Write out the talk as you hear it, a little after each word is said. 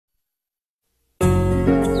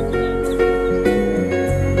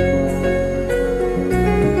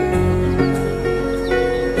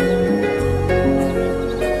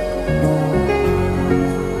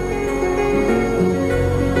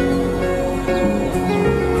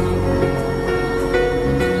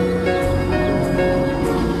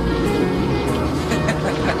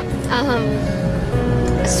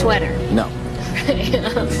sweater. No.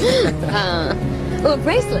 Oh, a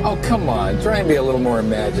bracelet. Oh, come on. Try and be a little more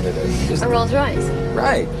imaginative. Just... A Rolls Royce.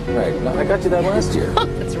 Right. No, I got you that last year. Oh,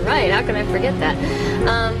 that's right. How can I forget that?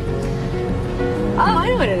 Oh, I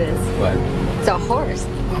know what it is. What? It's a horse.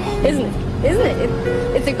 Isn't it?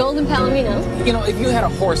 It's a golden palomino. You know, if you had a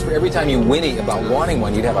horse for every time you whinny about wanting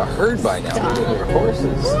one, you'd have a herd by now. Your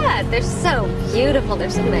horses. What? They're so beautiful. They're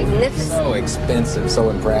so magnificent. So expensive, so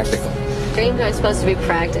impractical. Dreams aren't supposed to be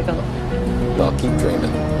practical. Well, keep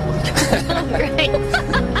dreaming. Great.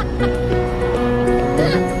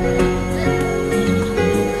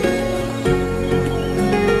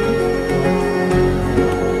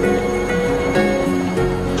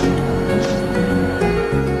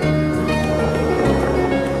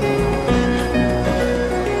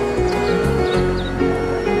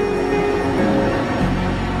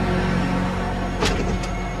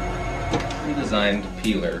 Designed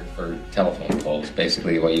peeler for telephone poles.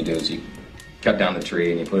 Basically, what you do is you cut down the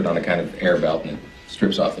tree and you put it on a kind of air belt and it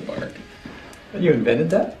strips off the bark. You invented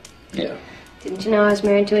that? Yeah. Didn't you know I was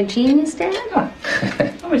married to a genius, Dad? Huh.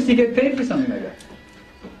 How much do you get paid for something like that?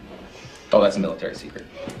 Oh, that's a military secret.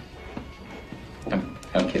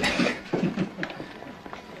 I'm kidding. Do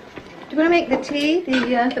you want to make the tea?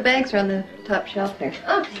 The bags are on the top shelf there.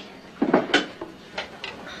 Okay.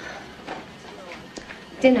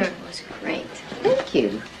 Dinner was great. Thank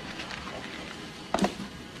you.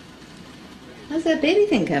 How's that baby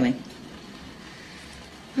thing coming?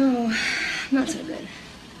 Oh, not so good.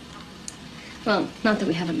 Well, not that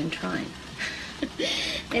we haven't been trying.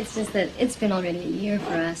 It's just that it's been already a year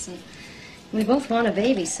for us, and we both want a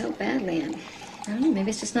baby so badly, and I don't know,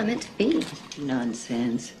 maybe it's just not meant to be.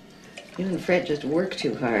 Nonsense. You and Fred just work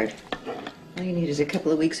too hard. All you need is a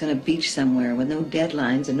couple of weeks on a beach somewhere with no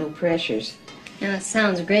deadlines and no pressures. Now, that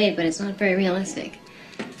sounds great, but it's not very realistic.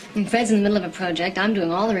 I mean, Fred's in the middle of a project. I'm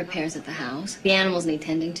doing all the repairs at the house. The animals need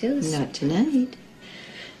tending to. Not tonight.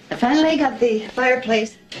 I finally got the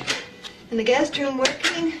fireplace in the guest room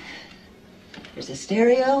working. There's a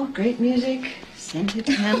stereo, great music, scented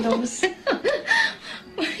candles.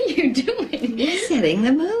 What are you doing? You're setting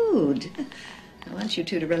the mood. I want you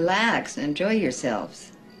two to relax and enjoy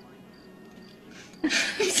yourselves. I'm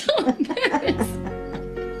so embarrassed.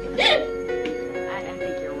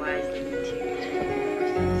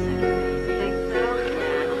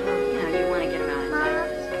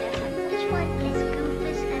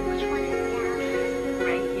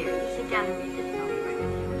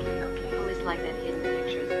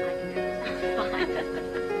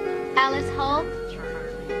 Alice Holc?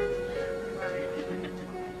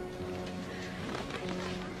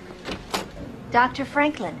 Dr.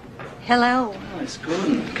 Franklin. Hello. Oh, it's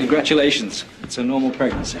good. Congratulations. It's a normal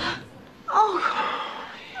pregnancy. Oh.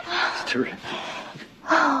 It's terrific.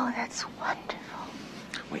 Oh, that's wonderful.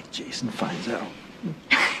 Wait, Jason finds out.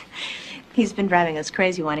 He's been driving us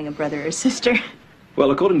crazy wanting a brother or sister.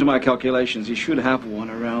 Well, according to my calculations, you should have one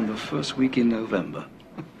around the first week in November.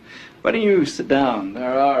 Why don't you sit down?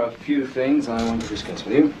 There are a few things I want to discuss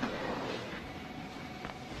with you.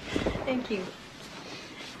 Thank you.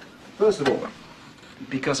 First of all,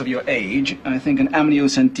 because of your age, I think an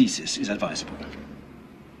amniocentesis is advisable.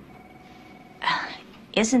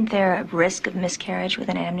 Isn't there a risk of miscarriage with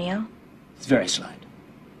an amnio? It's very slight.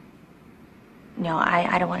 No,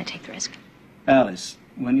 I don't want to take the risk. Alice,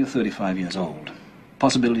 when you're 35 years old,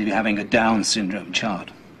 possibility of having a Down syndrome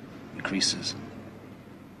child increases.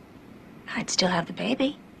 I'd still have the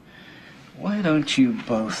baby. Why don't you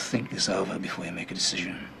both think this over before you make a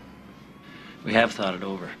decision? We have thought it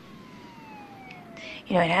over.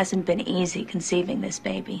 You know, it hasn't been easy conceiving this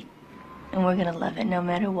baby. And we're gonna love it no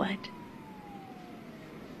matter what.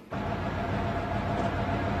 Come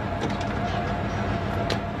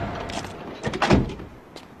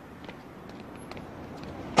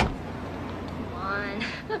on.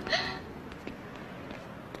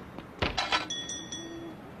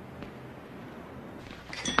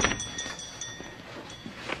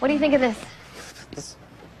 What do you think of this?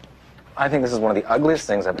 I think this is one of the ugliest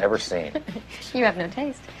things I've ever seen. You have no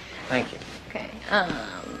taste. Thank you. Okay.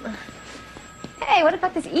 Hey, what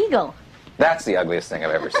about this eagle? That's the ugliest thing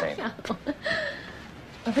I've ever seen. No.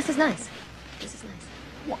 Well, this is nice. This is nice.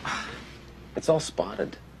 It's all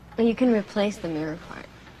spotted. Well, you can replace the mirror part.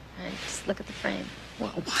 Right? Just look at the frame. Well,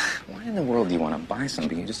 why in the world do you want to buy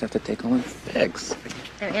something? You just have to take all in fix.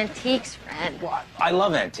 They're antiques, Fred. Well, I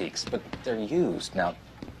love antiques, but they're used. Now,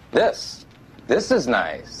 this is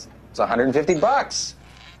nice. It's $150.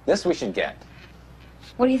 This we should get.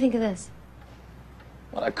 What do you think of this?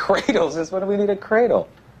 What, a cradle? Since when do we need a cradle?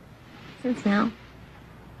 Since now.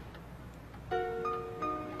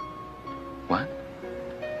 What?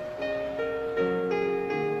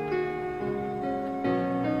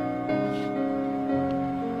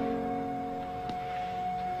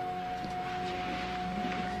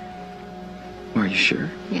 you sure?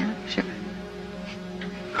 Yeah, sure.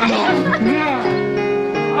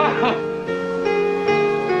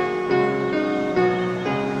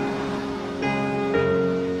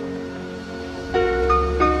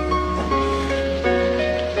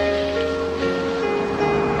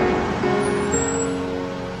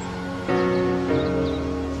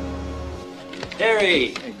 Harry!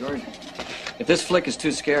 Hey, Gordon. If this flick is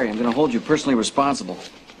too scary, I'm going to hold you personally responsible.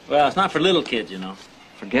 Well, it's not for little kids, you know.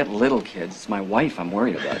 Forget little kids. It's my wife I'm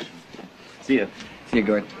worried about. See ya. See you,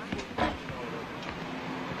 Gordon.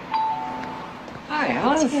 Hi,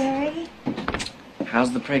 Alice. Harry.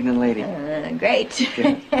 How's the pregnant lady? Great.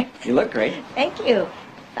 Good. You look great. Thank you.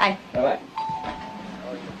 Bye. Bye-bye.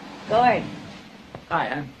 Gord. Hi,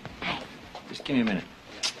 hon. Just give me a minute.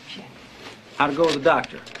 How'd it go with the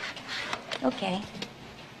doctor? Okay.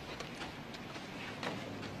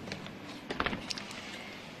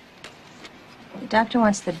 The doctor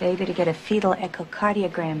wants the baby to get a fetal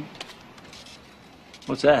echocardiogram.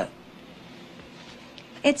 What's that?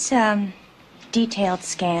 It's detailed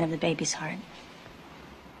scan of the baby's heart.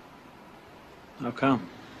 How come?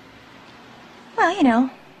 Well, you know,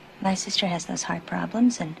 my sister has those heart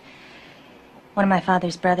problems, and one of my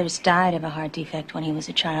father's brothers died of a heart defect when he was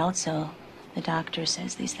a child, so the doctor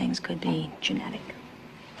says these things could be genetic.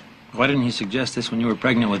 Why didn't he suggest this when you were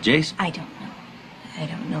pregnant with Jason? I don't know. I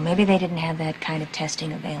don't know. Maybe they didn't have that kind of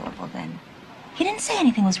testing available then. He didn't say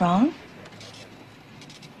anything was wrong.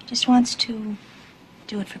 He just wants to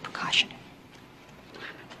do it for precaution.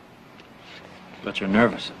 But you're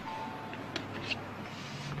nervous.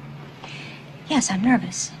 Yes, I'm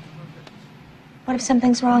nervous. What if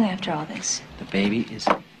something's wrong after all this? The baby is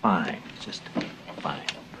fine. Just fine.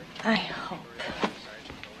 I hope.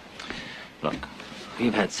 Look,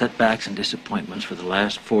 we've had setbacks and disappointments for the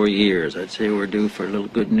last 4 years. I'd say we're due for a little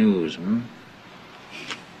good news, hmm?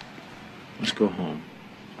 Let's go home.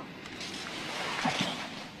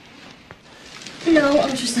 No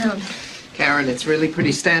ultrasound. Karen, it's really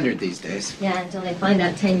pretty standard these days. Yeah, until they find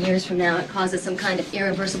out 10 years from now it causes some kind of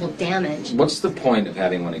irreversible damage. What's the point of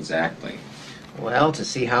having one exactly? Well, to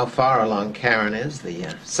see how far along Karen is,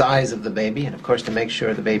 the size of the baby, and of course to make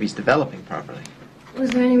sure the baby's developing properly. Was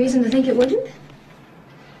there any reason to think it wouldn't?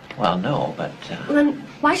 Well, no, but... Well, then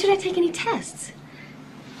why should I take any tests?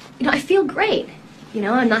 You know, I feel great. You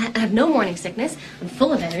know, I have no morning sickness. I'm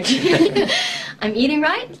full of energy. I'm eating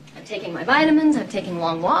right. I'm taking my vitamins. I'm taking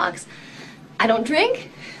long walks. I don't drink.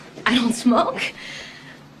 I don't smoke.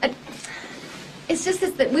 It's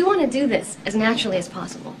just that we want to do this as naturally as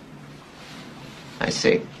possible. I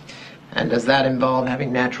see. And does that involve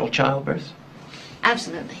having natural childbirth?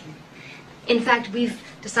 Absolutely. In fact, we've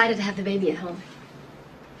decided to have the baby at home.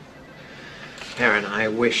 Karen, I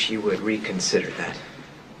wish you would reconsider that.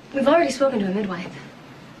 We've already spoken to a midwife.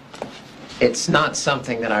 It's not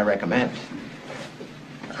something that I recommend.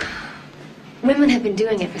 Women have been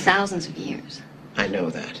doing it for thousands of years. I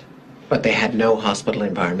know that. But they had no hospital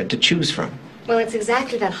environment to choose from. Well, it's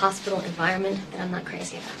exactly that hospital environment that I'm not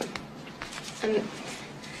crazy about. I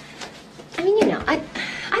mean, you know, I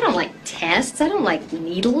don't like tests. I don't like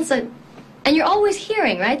needles. And you're always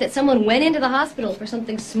hearing, right, that someone went into the hospital for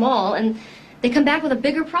something small and they come back with a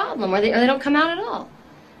bigger problem, or they don't come out at all.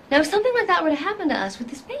 Now, if something like that were to happen to us with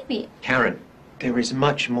this baby... Karen, there is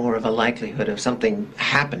much more of a likelihood of something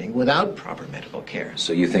happening without proper medical care.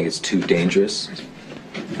 So you think it's too dangerous?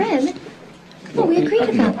 Fred, well, we agreed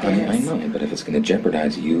about I this. know, but if it's going to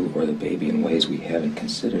jeopardize you or the baby in ways we haven't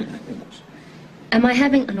considered, I think... Am I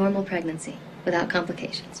having a normal pregnancy without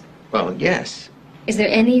complications? Well, yes. Is there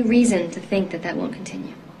any reason to think that that won't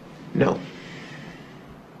continue? No.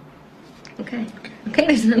 Okay. Okay,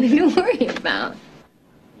 there's nothing to worry about.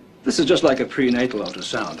 This is just like a prenatal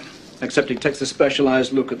ultrasound, except it takes a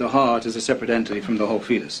specialized look at the heart as a separate entity from the whole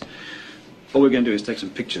fetus. All we're going to do is take some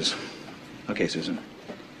pictures. Okay, Susan.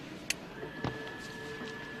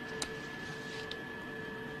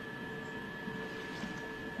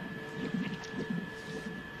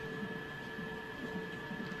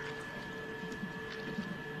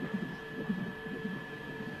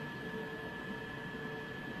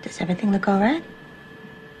 Does everything look all right?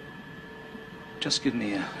 Just give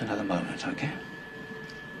me another moment, okay?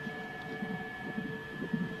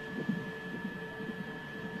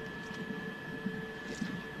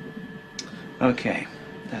 Okay,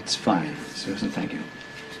 that's fine, Susan, thank you.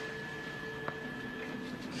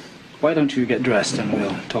 Why don't you get dressed and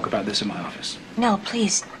we'll talk about this in my office? No,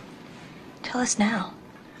 please. Tell us now.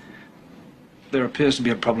 There appears to be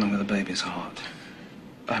a problem with the baby's heart.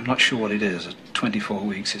 I'm not sure what it is. At 24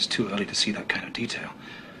 weeks, it's too early to see that kind of detail.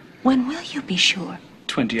 When will you be sure?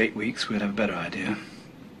 28 weeks, we'd have a better idea.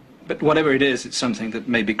 But whatever it is, it's something that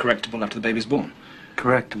may be correctable after the baby's born.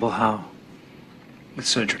 Correctable how? With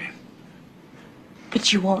surgery.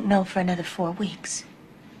 But you won't know for another 4 weeks.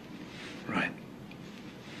 Right.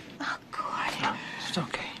 Oh, Gordon. No, it's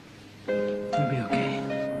okay. It'll be okay.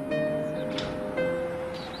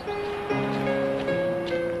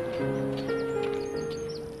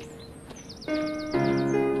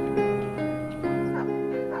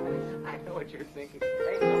 I know what you're thinking.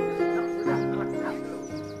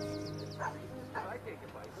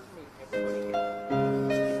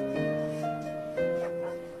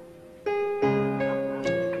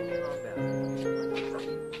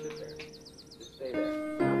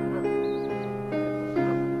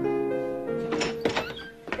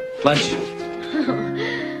 Lunch.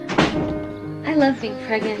 I love being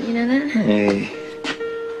pregnant, you know that? Hey.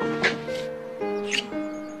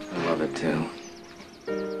 I love it too.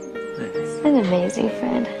 It's been amazing,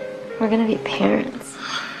 Fred. We're gonna be parents.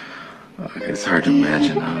 It's hard to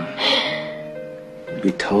imagine, huh? To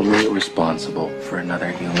be totally responsible for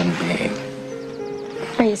another human being.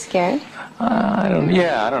 Are you scared? I don't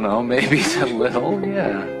know. Maybe a little,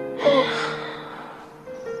 yeah.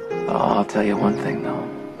 Oh, I'll tell you one thing, though.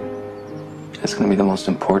 It's going to be the most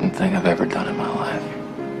important thing I've ever done in my life.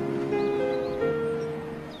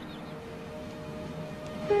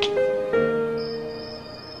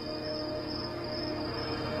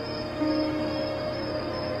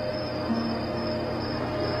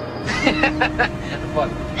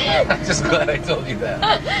 What? I'm just glad I told you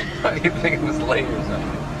that. Why do you think it was late or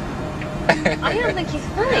something? I don't think he's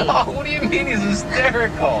funny. Oh, what do you mean he's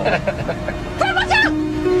hysterical? Fred, watch out!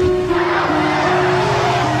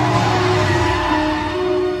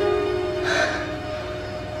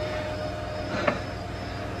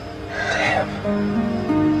 Damn.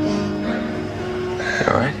 You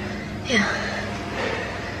all right?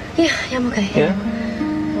 Yeah, I'm okay. Yeah?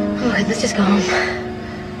 I'm okay, let's just go home.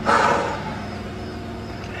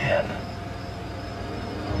 Man.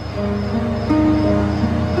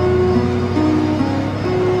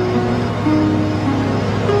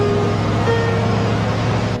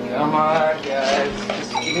 Come on, guys.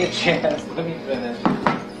 Just give me a chance. Let me finish.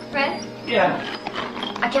 Fred, Yeah.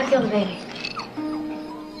 I can't feel the baby.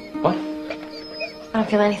 What? I don't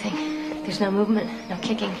feel anything. There's no movement, no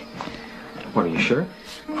kicking. What, are you sure?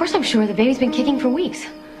 Of course I'm sure. The baby's been kicking for weeks.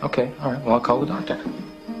 Okay, all right. Well, I'll call the doctor.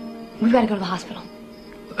 We've got to go to the hospital.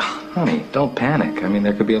 Honey, don't panic. I mean,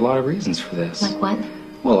 there could be a lot of reasons for this. Like what?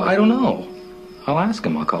 Well, I don't know. I'll ask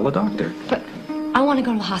him. I'll call the doctor. But I want to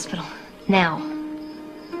go to the hospital. Now.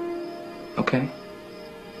 Okay.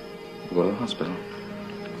 We'll go to the hospital.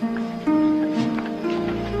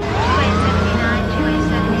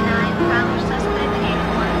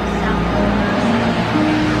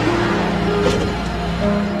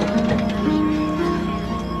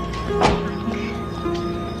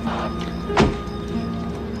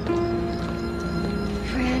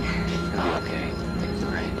 Fred. Oh, okay.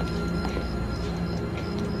 All right.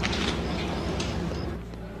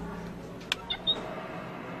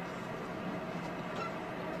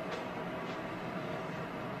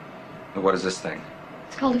 What is this thing?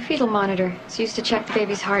 It's called a fetal monitor. It's used to check the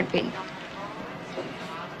baby's heartbeat.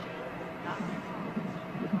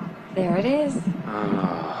 There it is.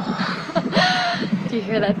 Oh. Do you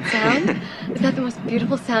hear that sound? Is that the most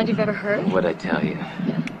beautiful sound you've ever heard? What'd I tell you?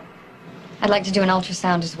 I'd like to do an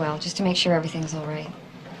ultrasound as well, just to make sure everything's all right.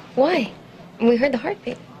 Why? We heard the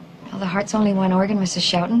heartbeat. Well, the heart's only one organ, Mrs.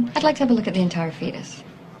 Schouten. I'd like to have a look at the entire fetus.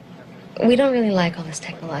 We don't really like all this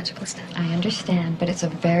technological stuff. I understand, but it's a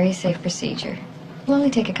very safe procedure. It'll only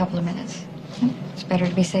take a couple of minutes. It's better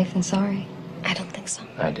to be safe than sorry. I don't think so.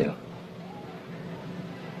 I do.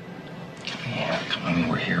 Yeah, come on,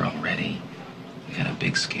 we're here already. We got a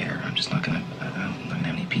big scare. I'm not gonna have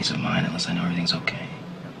any peace of mind unless I know everything's okay.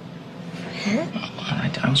 Huh?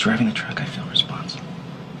 I was driving the truck. I feel responsible.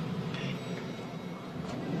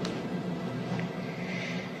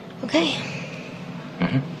 Okay.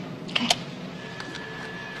 Mm-hmm. Okay.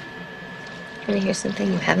 Want to hear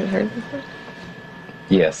something you haven't heard before?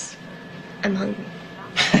 Yes. I'm hungry.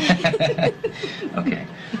 Okay.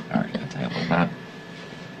 All right. I'll tell you what about.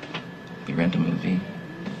 We rent a movie.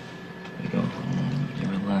 We go home. You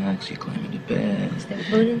relax. You climb into bed. Is there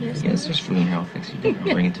food in there? Yes, there's food in here. I'll fix you dinner.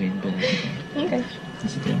 I'll bring it to you in bed. Okay.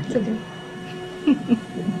 That's a deal. It's a deal.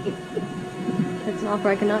 That's an offer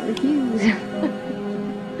I cannot refuse.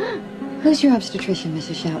 Who's your obstetrician,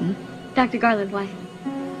 Mrs. Schouten? Dr. Garland, why?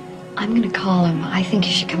 I'm gonna call him. I think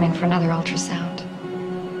you should come in for another ultrasound.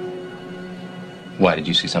 Why, did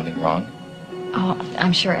you see something wrong? Oh,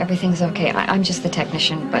 I'm sure everything's okay. I'm just the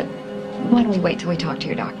technician, but why don't we wait till we talk to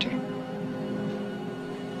your doctor?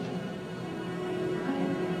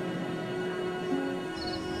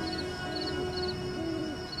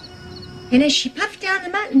 And as she puffed down the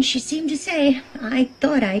mountain, she seemed to say, I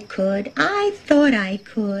thought I could. I thought I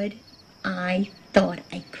could. I thought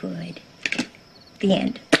I could. The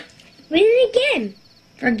end. Read it again.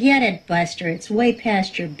 Forget it, Buster. It's way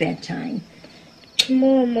past your bedtime.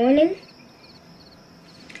 Tomorrow morning?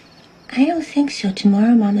 I don't think so.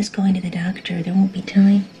 Tomorrow Mama's going to the doctor. There won't be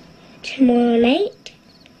time. Tomorrow night?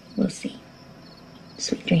 We'll see.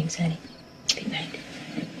 Sweet dreams, honey. Good night.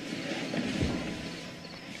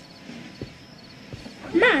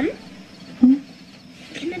 Mom?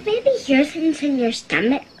 Can the baby hear things in your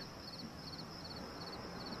stomach?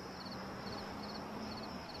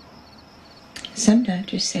 Some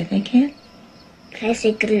doctors say they can. Can I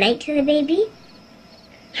say good night to the baby?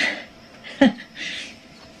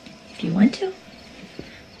 If you want to.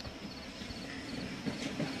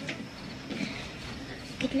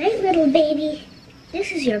 Good night, little baby.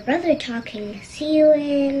 This is your brother talking. See you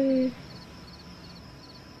in...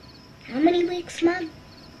 How many weeks, Mom?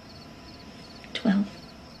 12.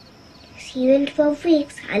 See you in 12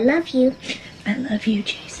 weeks. I love you. I love you,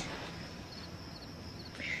 Jason.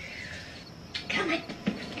 Come on.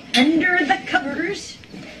 Under the covers.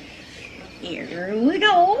 Here we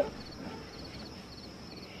go.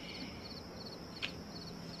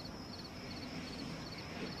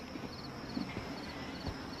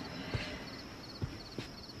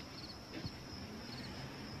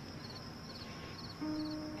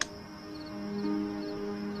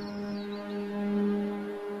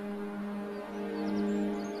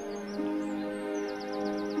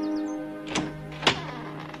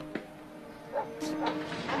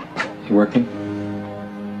 You working?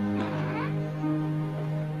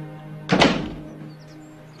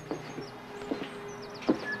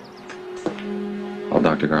 Well,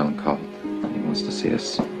 Dr. Garland called. He wants to see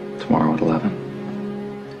us tomorrow at 11.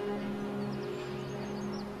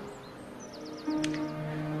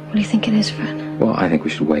 What do you think it is, Fred? Well, I think we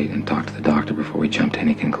should wait and talk to the doctor before we jump to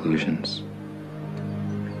any conclusions.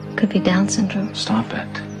 Could be Down syndrome. Stop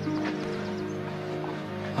it.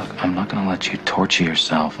 Look, I'm not going to let you torture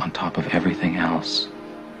yourself on top of everything else.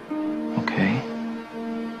 Okay?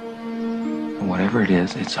 Whatever it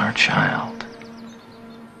is, it's our child.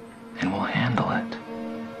 And we'll handle it.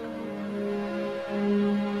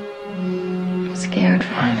 I'm scared,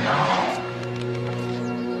 Fred. I know.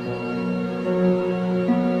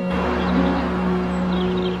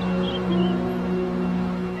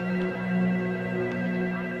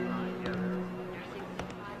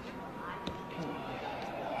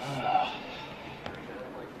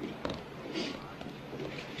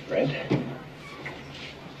 Fred?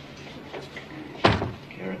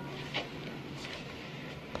 Karen?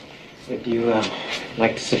 Would you,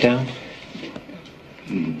 like to sit down?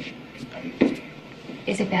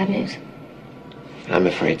 Is it bad news? I'm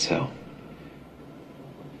afraid so.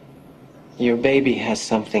 Your baby has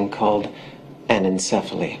something called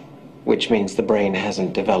anencephaly, which means the brain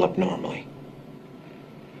hasn't developed normally.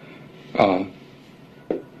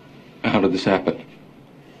 How did this happen?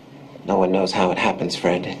 No one knows how it happens,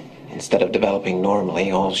 Fred. Instead of developing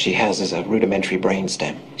normally, all she has is a rudimentary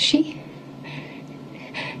brainstem. She?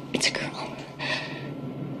 It's a girl.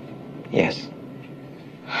 Yes.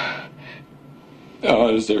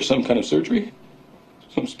 Is there some kind of surgery?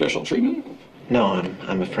 Some special treatment? No,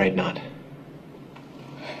 I'm afraid not.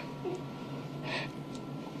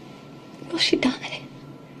 Will she die?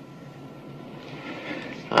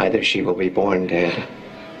 Either she will be born dead,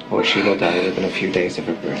 or she will die within a few days of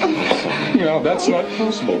her birth. I'm sorry. Yeah, that's not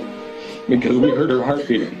possible. Because we heard her heart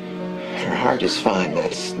beating. Her heart is fine.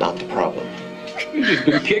 That's not the problem. She's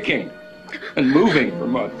been kicking and moving for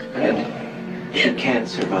months. Fred, she can't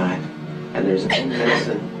survive. And there's no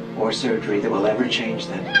medicine or surgery that will ever change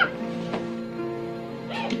that.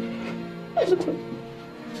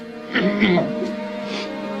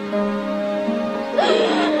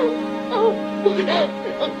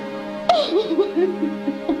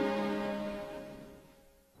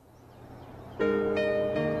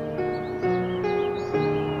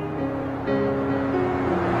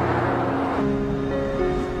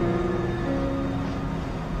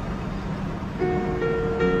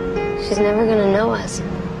 She's never gonna know us.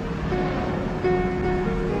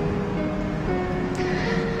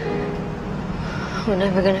 We're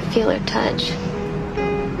never gonna feel her touch.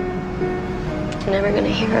 We're never gonna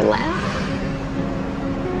hear her laugh.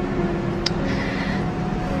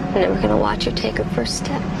 We're never gonna watch her take her first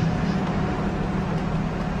step.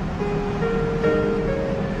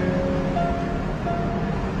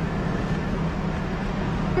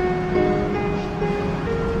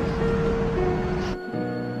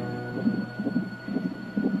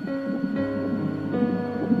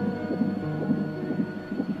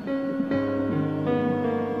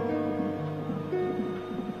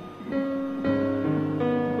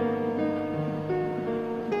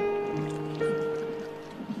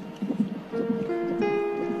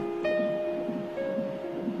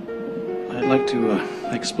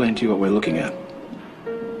 to explain to you what we're looking at?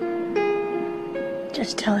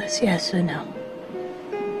 Just tell us yes or no.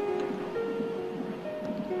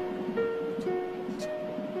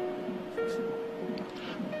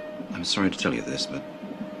 I'm sorry to tell you this, but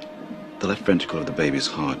the left ventricle of the baby's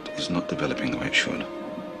heart is not developing the way it should.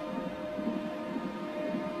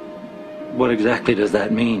 What exactly does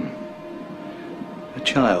that mean? A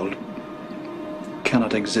child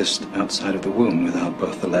cannot exist outside of the womb without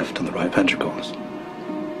both the left and the right ventricles.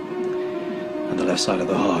 And the left side of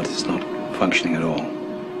the heart is not functioning at all.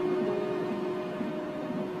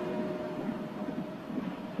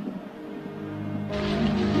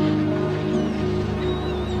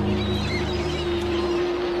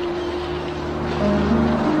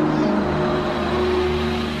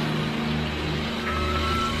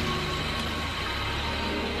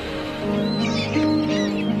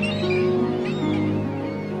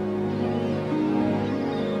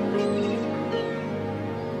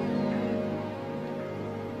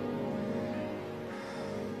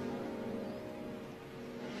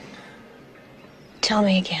 Tell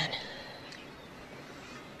me again.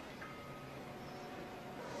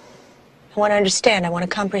 I want to understand. I want to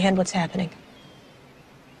comprehend what's happening.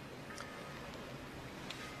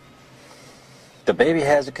 The baby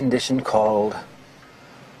has a condition called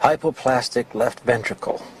hypoplastic left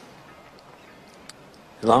ventricle.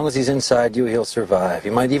 As long as he's inside you, he'll survive. He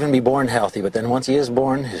might even be born healthy, but then once he is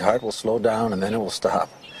born, his heart will slow down and then it will stop.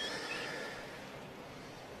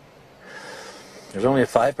 There's only a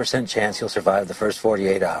 5% chance he'll survive the first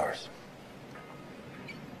 48 hours.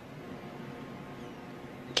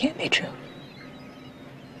 Can't be true.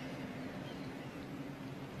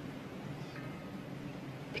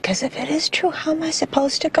 Because if it is true, how am I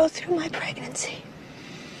supposed to go through my pregnancy?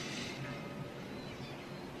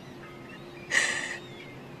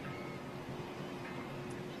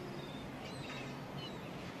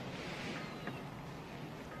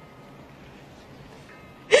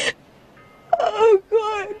 Oh,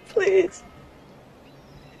 God, please.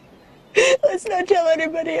 Let's not tell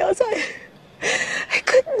anybody else. I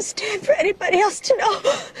couldn't stand for anybody else to know.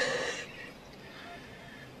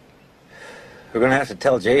 We're going to have to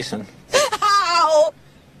tell Jason. How?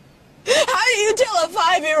 How do you tell a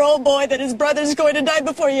 5-year-old boy that his brother's going to die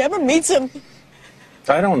before he ever meets him?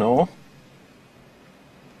 I don't know.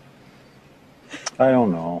 I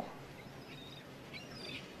don't know.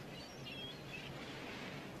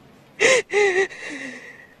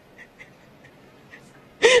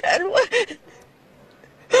 And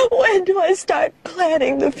when do I start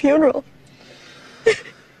planning the funeral?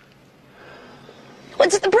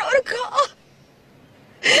 What's the protocol?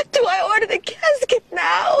 Do I order the casket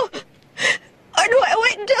now? Or do I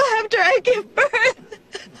wait until after I give birth?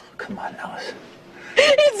 Come on, Alice.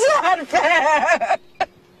 It's not fair!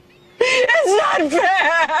 It's not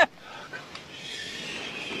fair!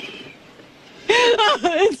 Oh,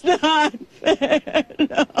 it's not fair,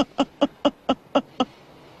 no.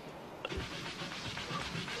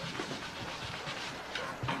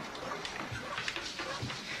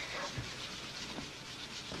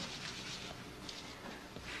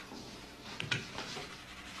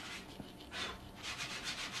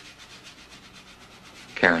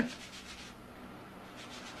 Karen,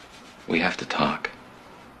 we have to talk.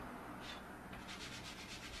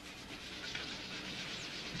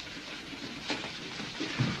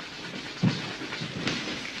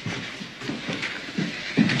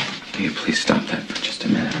 Will you please stop that for just a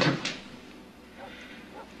minute?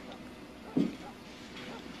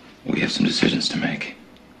 We have some decisions to make.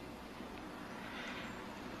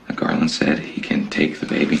 Garland said he can take the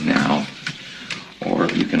baby now, or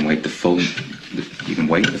you can wait the full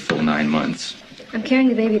 9 months. I'm carrying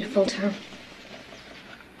the baby to full term.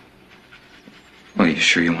 Well, you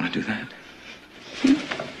sure you want to do that?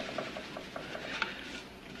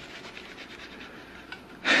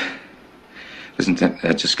 Isn't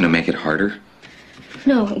that just going to make it harder?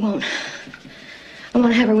 No, it won't. I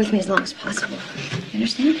want to have her with me as long as possible. You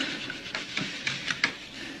understand?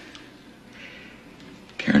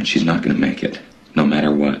 Karen, she's not going to make it, no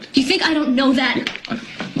matter what. Do you think I don't know that? Yeah,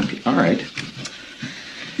 okay, all right.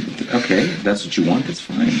 Okay, if that's what you want, that's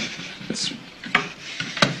fine. That's...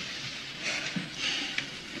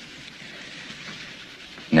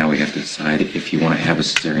 Now we have to decide if you want to have a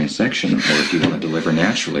cesarean section or if you want to deliver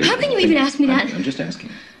naturally. How can you even ask me that? I'm just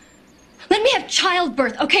asking. Let me have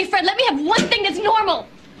childbirth, okay, Fred? Let me have one thing that's normal.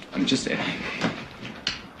 I'm just...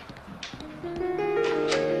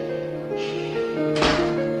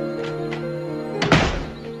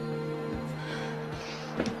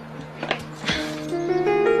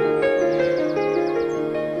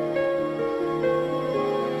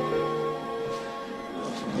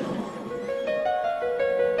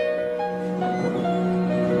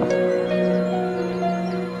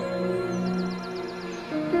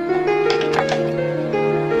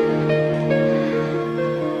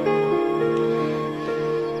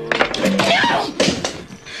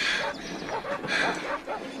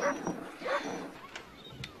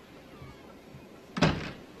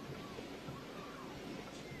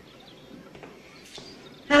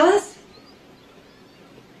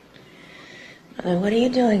 What are you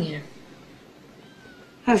doing here?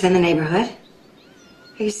 I was in the neighborhood.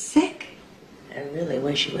 Are you sick? I really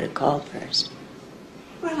wish you would have called first.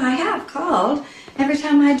 Well, I have called. Every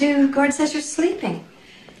time I do, Gord says you're sleeping.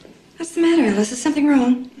 What's the matter, Alice? Is something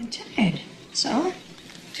wrong? I'm tired. So?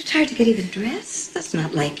 Too tired to get even dressed? That's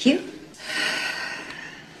not like you.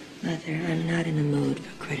 Mother, I'm not in the mood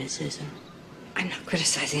for criticism. I'm not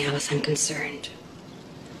criticizing Alice. I'm concerned.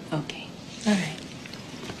 Okay. All right.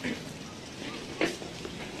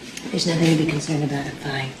 There's nothing to be concerned about. I'm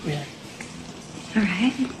fine, really. All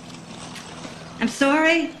right. I'm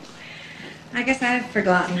sorry. I guess I've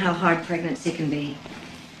forgotten how hard pregnancy can be.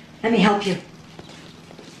 Let me help you.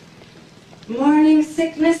 Morning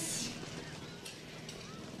sickness,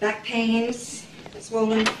 back pains,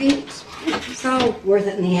 swollen feet. It's all worth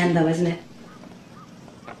it in the end, though, isn't it?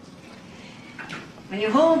 When you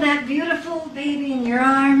hold that beautiful baby in your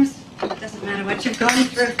arms, it doesn't matter what you've gone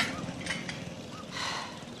through.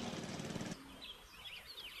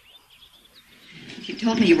 If you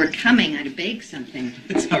told me you were coming, I'd have baked something.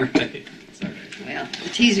 It's all right. It's all right. Well, the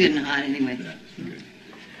tea's good and hot anyway. Yeah, good.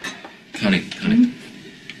 Connie.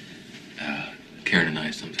 Karen and I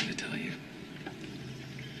have something to tell you.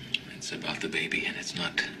 It's about the baby, and it's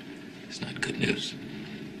not good news.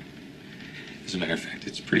 As a matter of fact,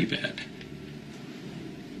 it's pretty bad.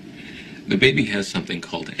 The baby has something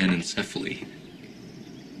called anencephaly.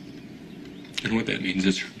 And what that means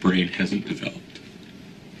is her brain hasn't developed.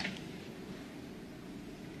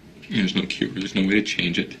 There's no cure, there's no way to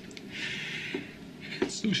change it.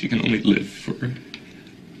 So she can only live for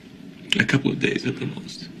a couple of days at the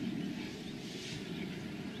most.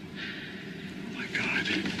 Oh, my God.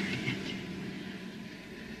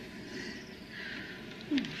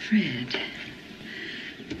 Oh, Fred.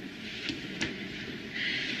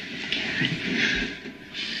 Karen.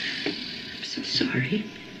 I'm so sorry.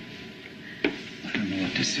 I don't know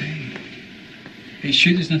what to say. Are you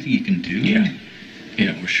sure there's nothing you can do?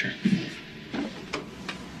 Yeah, we're sure.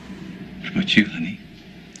 What about you, honey?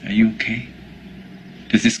 Are you okay?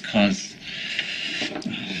 Does this cause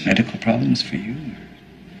medical problems for you?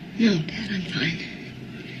 No, Dad, I'm fine.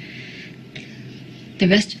 The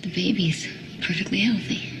rest of the baby's perfectly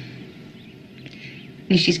healthy. I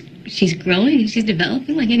mean, she's growing and she's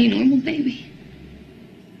developing like any normal baby.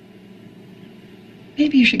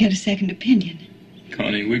 Maybe you should get a second opinion.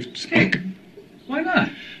 Connie, we've spoken. Why not?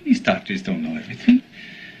 These doctors don't know everything.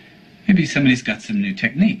 Maybe somebody's got some new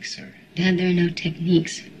techniques, or... Dad, there are no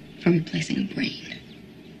techniques for replacing a brain.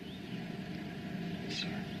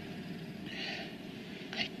 Sorry.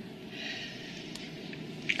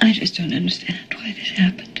 I just don't understand why this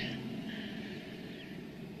happened.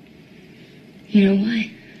 You know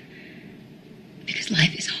why? Because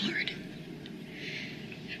life is hard.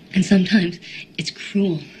 And sometimes it's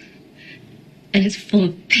cruel. And it's full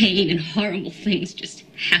of pain and horrible things just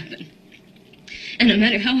happen. And no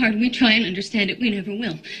matter how hard we try and understand it, we never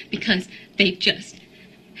will. Because they just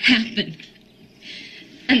happen.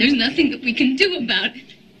 And there's nothing that we can do about it.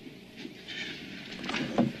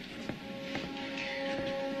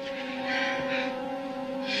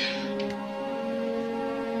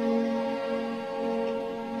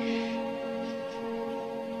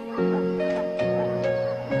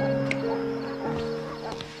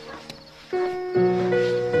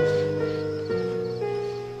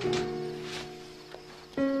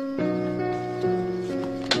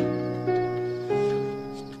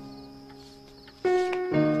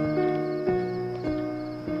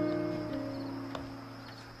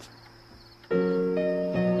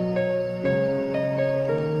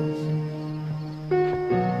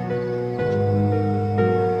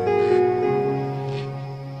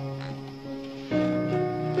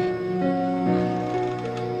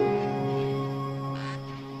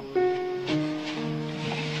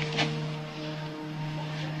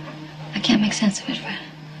 I can't make sense of it, Fred.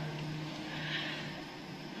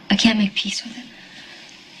 I can't make peace with it.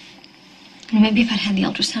 Maybe if I'd had the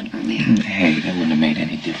ultrasound earlier. Hey, that wouldn't have made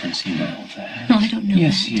any difference. You know that. No, I don't know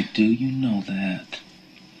Yes, that. you do. You know that.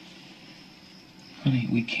 Honey,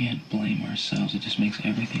 we can't blame ourselves. It just makes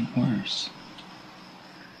everything worse.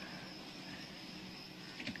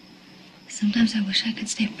 Sometimes I wish I could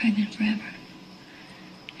stay pregnant forever.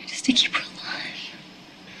 Just to keep her alive.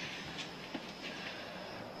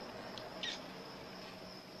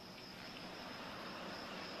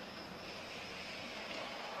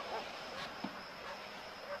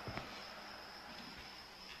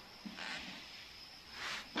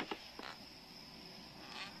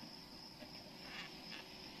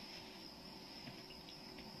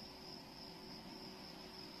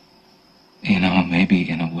 You know, maybe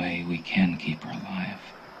in a way we can keep her alive.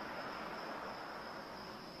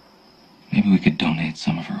 maybe we could donate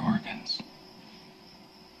some of her organs.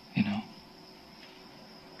 You know?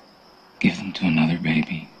 Give them to another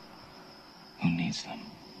baby who needs them.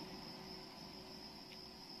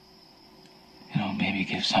 You know, maybe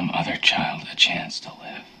give some other child a chance to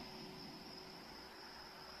live.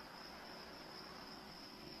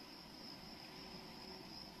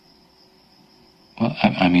 Well,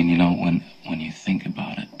 I mean, you know, when you think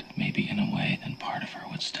about it, maybe in a way, then part of her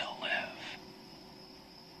would still live.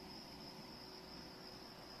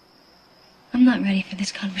 I'm not ready for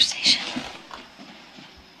this conversation.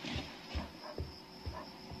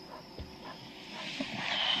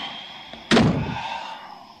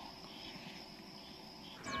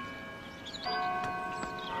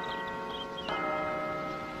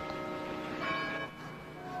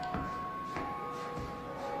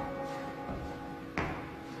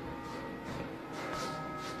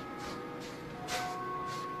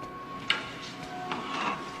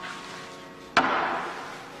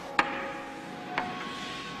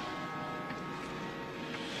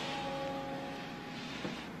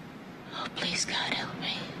 Please, God, help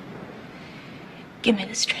me. Give me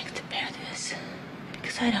the strength to bear this,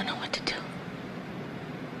 because I don't know what to do.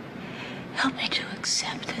 Help me to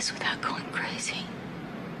accept this without going crazy.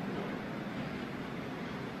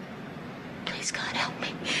 Please, God, help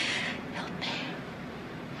me. Help me.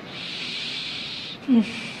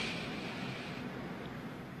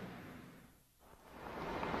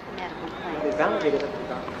 They validated it.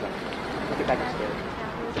 I'll get back upstairs.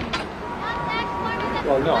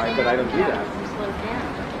 Well, no, but I don't do that.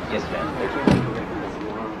 Yes, ma'am.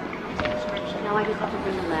 Now I just have to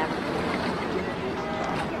bring the lab.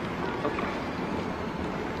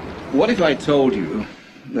 What if I told you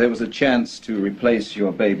there was a chance to replace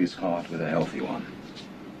your baby's heart with a healthy one?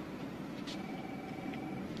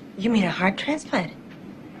 You mean a heart transplant?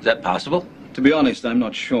 Is that possible? To be honest, I'm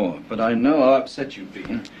not sure, but I know how upset you've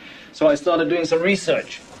been. So I started doing some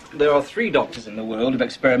research. There are 3 doctors in the world who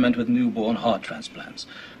experiment with newborn heart transplants.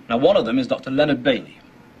 Now, one of them is Dr. Leonard Bailey,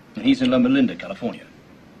 and he's in Loma Linda, California.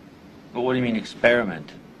 But what do you mean,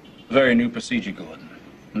 experiment? A very new procedure, Gordon,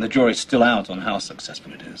 and the jury's still out on how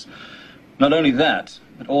successful it is. Not only that,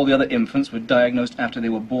 but all the other infants were diagnosed after they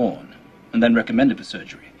were born, and then recommended for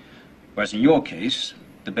surgery. Whereas in your case,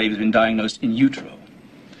 the baby's been diagnosed in utero.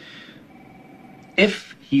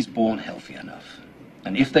 If he's born healthy enough,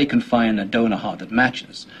 and if they can find a donor heart that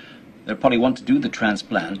matches, they'll probably want to do the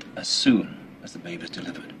transplant as soon as the baby's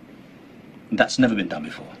delivered. And that's never been done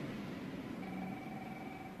before.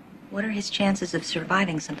 What are his chances of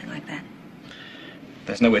surviving something like that?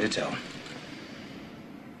 There's no way to tell.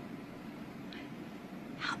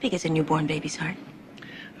 How big is a newborn baby's heart?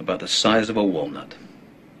 About the size of a walnut.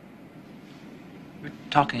 We're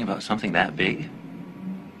talking about something that big?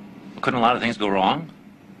 Couldn't a lot of things go wrong?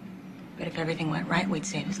 But if everything went right, we'd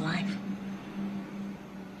save his life.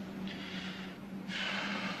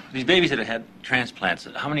 These babies that have had transplants,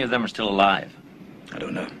 how many of them are still alive? I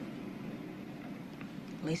don't know.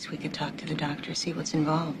 At least we could talk to the doctor, see what's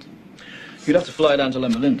involved. You'd have to fly down to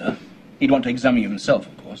Loma Linda. He'd want to examine you himself,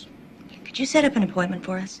 of course. Could you set up an appointment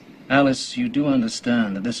for us? Alice, you do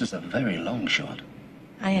understand that this is a very long shot.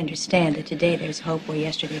 I understand that today there's hope where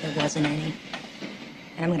yesterday there wasn't any.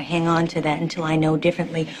 And I'm going to hang on to that until I know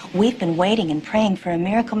differently. We've been waiting and praying for a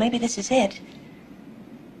miracle. Maybe this is it.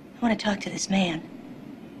 I want to talk to this man.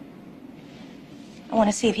 I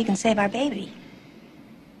want to see if he can save our baby.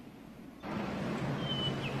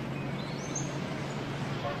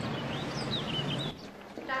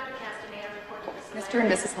 Mr.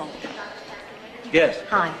 and Mrs. Holc. Yes.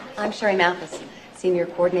 Hi, I'm Sherry Mathis, Senior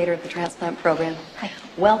Coordinator of the Transplant Program. Hi.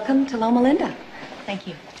 Welcome to Loma Linda. Thank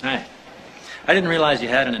you. Hi. I didn't realize you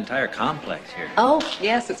had an entire complex here. Oh,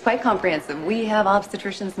 yes, it's quite comprehensive. We have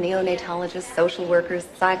obstetricians, neonatologists, social workers,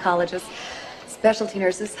 psychologists, specialty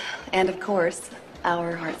nurses, and of course,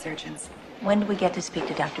 our heart surgeons. When do we get to speak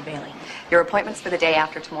to Dr. Bailey? Your appointment's for the day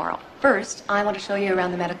after tomorrow. First, I want to show you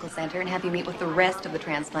around the medical center and have you meet with the rest of the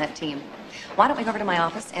transplant team. Why don't we go over to my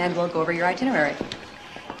office and we'll go over your itinerary.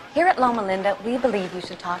 Here at Loma Linda, we believe you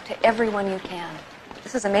should talk to everyone you can.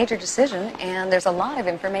 This is a major decision, and there's a lot of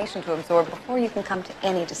information to absorb before you can come to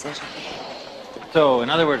any decision. So, in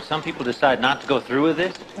other words, some people decide not to go through with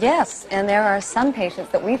this? Yes, and there are some patients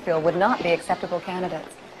that we feel would not be acceptable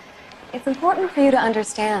candidates. It's important for you to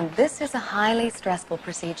understand this is a highly stressful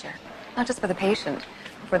procedure, not just for the patient,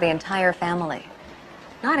 but for the entire family.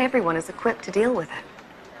 Not everyone is equipped to deal with it.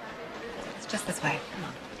 It's just this way. Come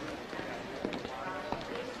on.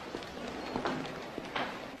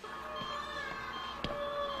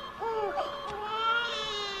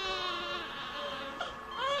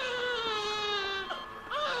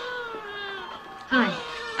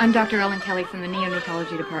 I'm Dr. Ellen Kelly from the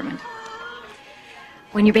Neonatology Department.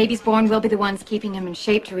 When your baby's born, we'll be the ones keeping him in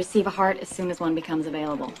shape to receive a heart as soon as one becomes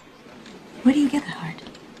available. Where do you get the heart?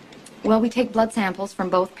 Well, we take blood samples from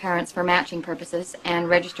both parents for matching purposes and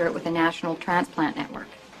register it with the National Transplant Network.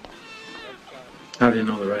 How do you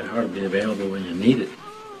know the right heart will be available when you need it?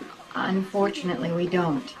 Unfortunately, we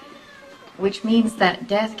don't. Which means that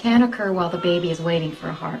death can occur while the baby is waiting for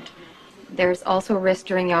a heart. There's also a risk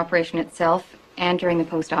during the operation itself and during the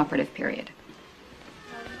post-operative period.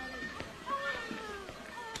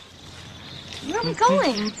 Where are we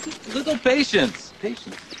going? Little patience.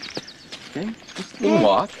 Patience. Okay? Just a little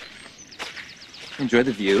walk. Enjoy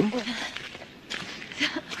the view.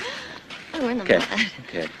 Oh, we're in the Okay. mud.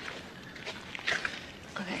 Okay.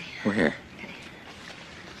 Okay. We're here.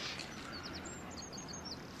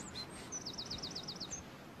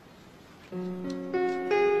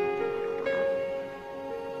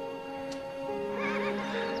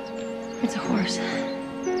 It's a horse.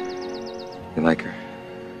 You like her?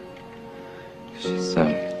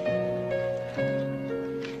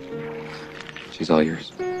 She's all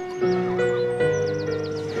yours. You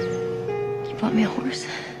bought me a horse?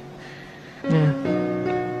 Yeah.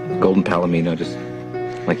 Golden Palomino, just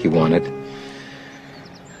like you wanted.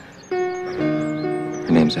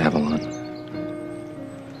 Her name's Avalon.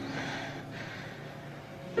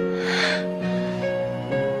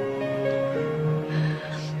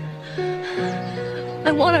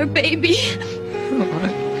 I want our baby.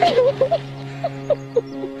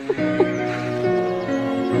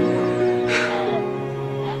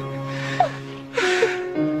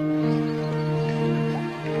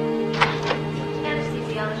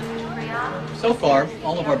 So far,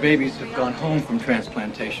 all of our babies have gone home from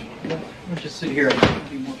transplantation. We'll just sit here and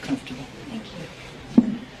be more comfortable. Thank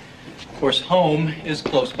you. Of course, home is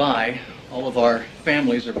close by. All of our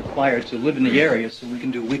families are required to live in the area so we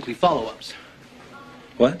can do weekly follow-ups.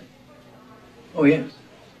 What? Oh, yes.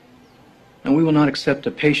 And we will not accept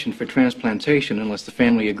a patient for transplantation unless the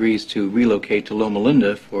family agrees to relocate to Loma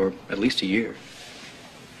Linda for at least a year.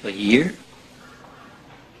 A year?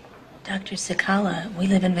 Dr. Sakala, we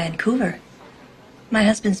live in Vancouver. My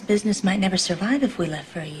husband's business might never survive if we left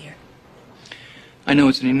for a year. I know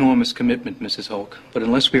it's an enormous commitment, Mrs. Holc, but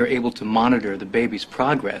unless we are able to monitor the baby's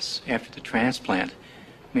progress after the transplant,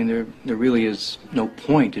 I mean, there really is no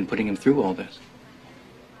point in putting him through all this.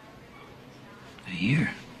 A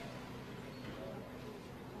year?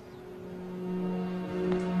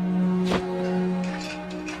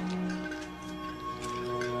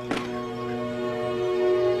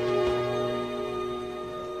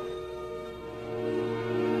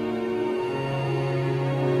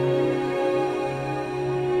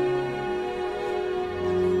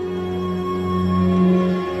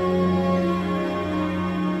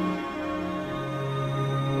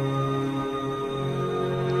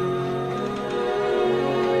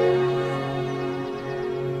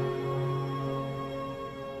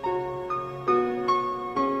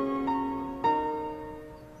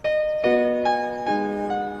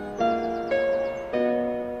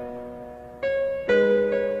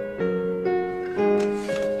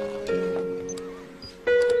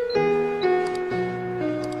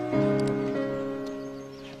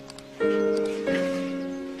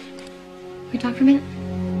 We talk for a minute?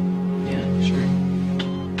 Yeah, sure.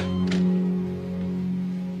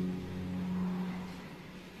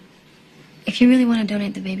 If you really want to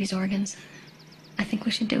donate the baby's organs, I think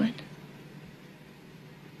we should do it.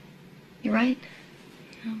 You're right.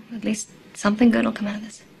 You know, at least something good will come out of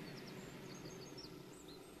this.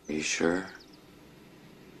 Are you sure?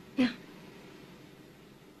 Yeah.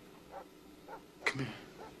 Come here.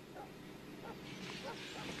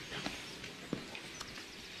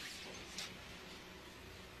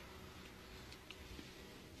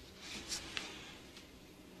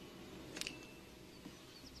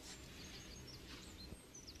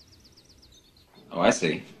 Oh, I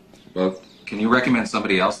see. Well, can you recommend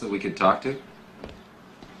somebody else that we could talk to?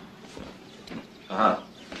 Uh-huh.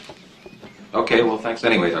 Okay, well, thanks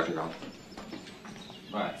anyway, Dr. Gall.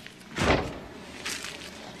 Bye.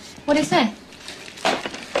 What did he say?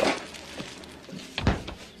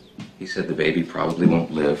 He said the baby probably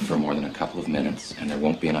won't live for more than a couple of minutes, and there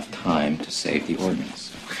won't be enough time to save the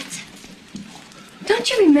organs. What? Don't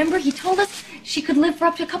you remember he told us she could live for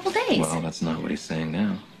up to a couple days? Well, that's not what he's saying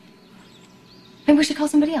now. Maybe we should call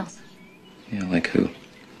somebody else. Yeah, like who?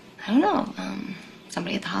 I don't know.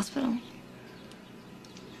 Somebody at the hospital.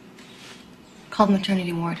 Call the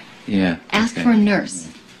maternity ward. Yeah. Ask okay. for a nurse.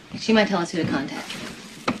 She might tell us who to contact.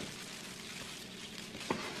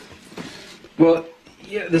 Well,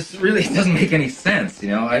 Yeah, this really doesn't make any sense, you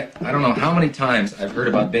know. I don't know how many times I've heard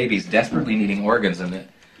about babies desperately needing organs, and you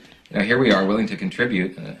know, here we are willing to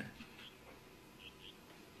contribute.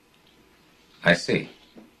 I see.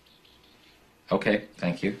 Okay,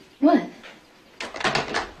 thank you. What?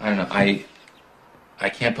 I don't know. I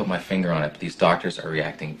can't put my finger on it, but these doctors are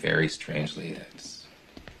reacting very strangely.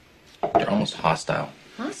 They're almost hostile.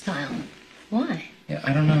 Hostile? Why? Yeah,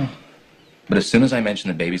 I don't know. But as soon as I mention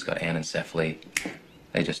the baby's got anencephaly,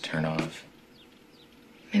 they just turn off.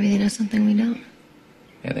 Maybe they know something we don't.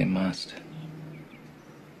 Yeah, they must.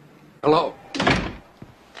 Hello.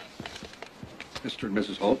 Mr. and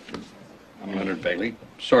Mrs. Holc. I'm Leonard Bailey.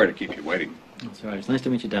 Sorry to keep you waiting. That's all right. It's nice to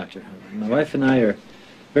meet you, Doctor. My wife and I are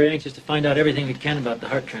very anxious to find out everything we can about the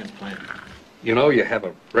heart transplant. You know, you have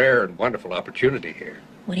a rare and wonderful opportunity here.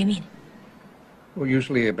 What do you mean? Well,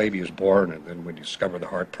 usually a baby is born, and then we discover the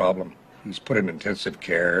heart problem. He's put in intensive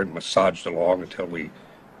care and massaged along until we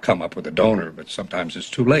come up with a donor, but sometimes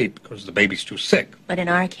it's too late because the baby's too sick. But in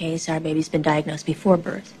our case, our baby's been diagnosed before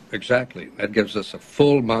birth. Exactly. That gives us a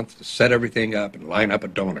full month to set everything up and line up a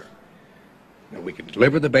donor. And we can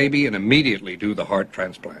deliver the baby and immediately do the heart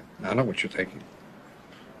transplant. I know what you're thinking.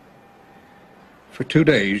 For 2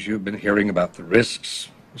 days, you've been hearing about the risks,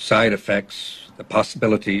 side effects, the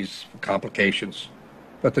possibilities for complications.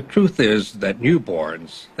 But the truth is that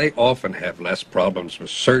newborns, they often have less problems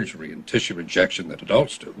with surgery and tissue rejection than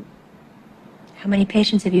adults do. How many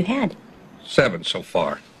patients have you had? 7 so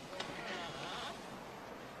far.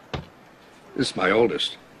 This is my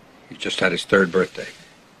oldest. He just had his 3rd birthday.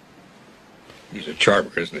 He's a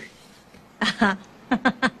charmer, isn't he?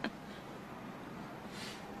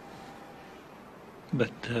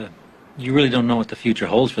 But you really don't know what the future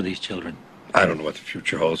holds for these children. I don't know what the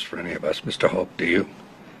future holds for any of us, Mr. Holc, do you?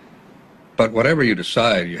 But whatever you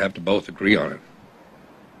decide, you have to both agree on it.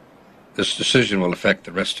 This decision will affect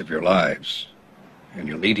the rest of your lives, and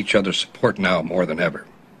you'll need each other's support now more than ever.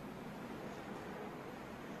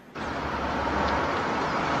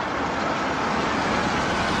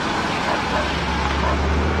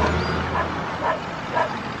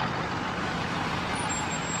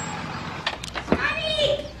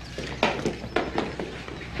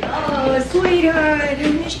 Oh, sweetheart,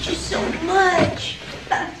 I missed you so much.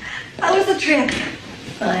 How was the trip?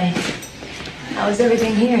 Fine. How was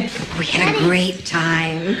everything here? We had a great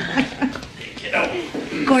time.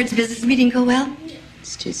 Gord's business meeting go well?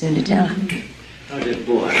 It's too soon to tell. How's that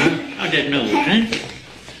boy, huh? How's that nose, huh?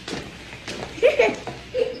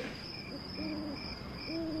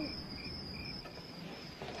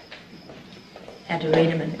 Had to read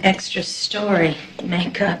him an extra story.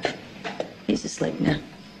 Makeup. He's asleep now.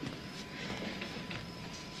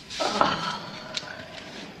 Oh.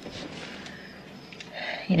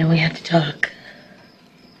 You know, we have to talk.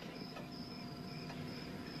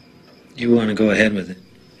 You want to go ahead with it?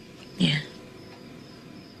 Yeah.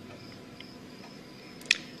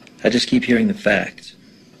 I just keep hearing the facts.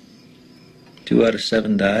 2 out of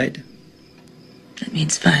 7 died. That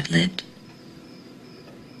means 5 lived.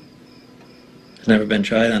 It's never been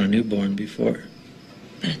tried on a newborn before.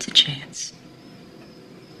 But it's a chance.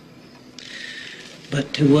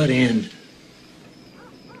 But to what end?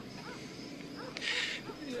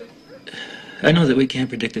 I know that we can't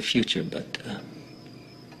predict the future, but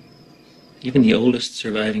even the oldest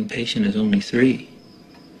surviving patient is only 3.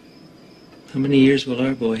 How many years will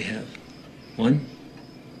our boy have? 1?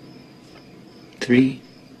 3?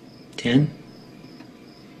 10?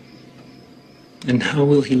 And how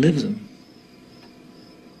will he live them?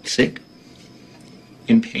 Sick?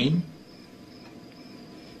 In pain?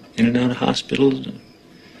 In and out of hospitals?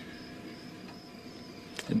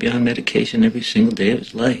 And be on medication every single day of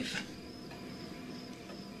his life?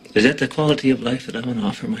 Is that the quality of life that I want to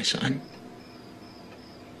offer my son?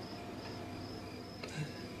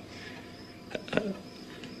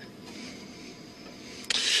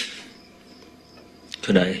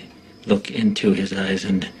 Could I look into his eyes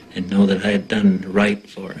and know that I had done right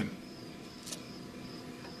for him?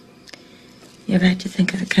 You're right to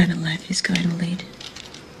think of the kind of life he's going to lead.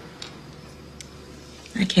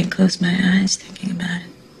 I can't close my eyes thinking about it.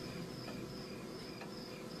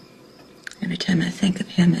 Every time I think of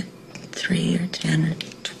him at 3 or 10 or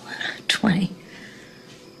 20.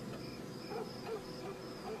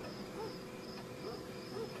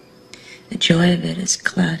 The joy of it is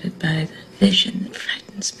clouded by the vision that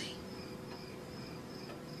frightens me.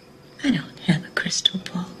 I don't have a crystal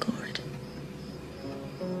ball, Gord.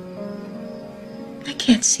 I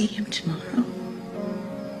can't see him tomorrow.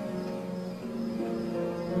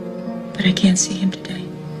 But I can't see him today.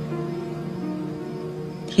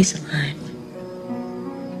 He's alive.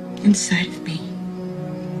 Inside of me.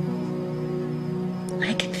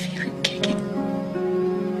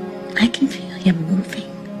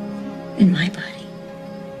 in my body.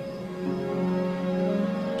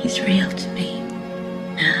 He's real to me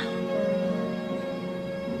now.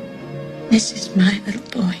 This is my little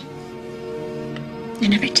boy.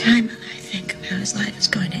 And every time I think of how his life is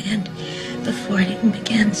going to end before it even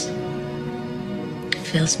begins, it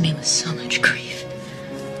fills me with so much grief.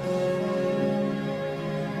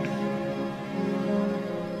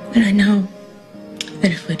 But I know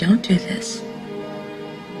that if we don't do this,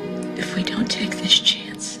 if we don't take this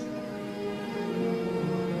chance,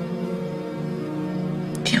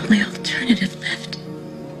 the only alternative left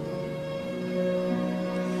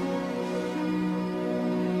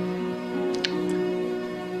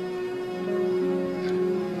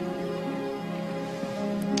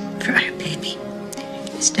for our baby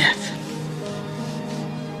is death.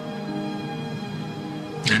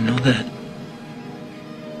 I know that.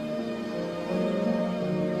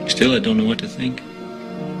 Still, I don't know what to think.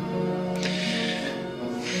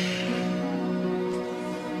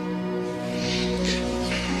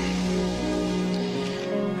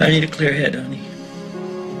 I need a clear head, honey.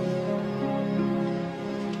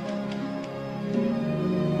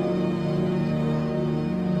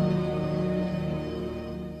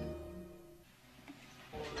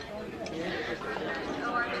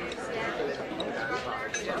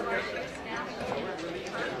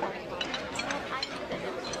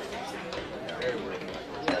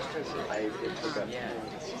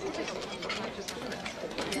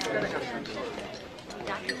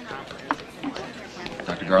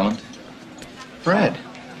 Dr. Garland? Fred.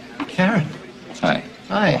 Karen. Hi.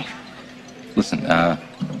 Hi. Listen,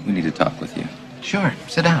 we need to talk with you. Sure,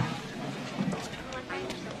 sit down.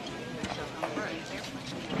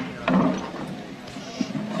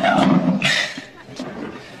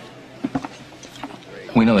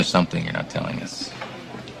 We know there's something you're not telling us.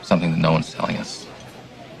 Something that no one's telling us.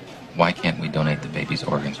 Why can't we donate the baby's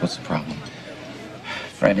organs? What's the problem?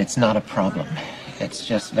 Fred, it's not a problem. It's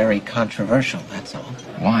just very controversial, that's all.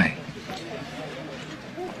 Why?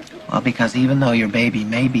 Well, because even though your baby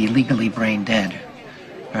may be legally brain dead,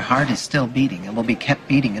 her heart is still beating and will be kept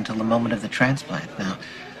beating until the moment of the transplant. Now,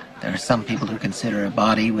 there are some people who consider a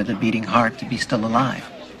body with a beating heart to be still alive.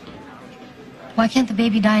 Why can't the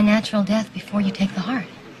baby die a natural death before you take the heart?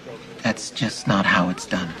 That's just not how it's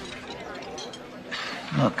done.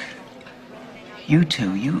 Look, you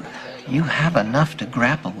two, you have enough to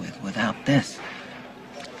grapple with without this.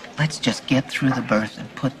 Let's just get through the birth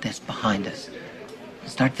and put this behind us.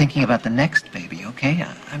 Start thinking about the next baby, okay?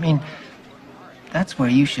 I mean, that's where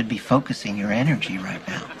you should be focusing your energy right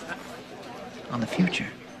now. On the future.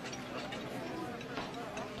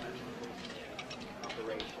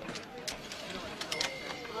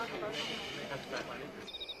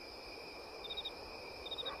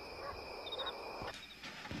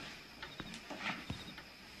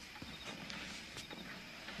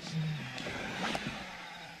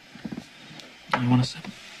 You want a sip?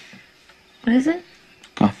 What is it?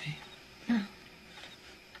 Coffee. No.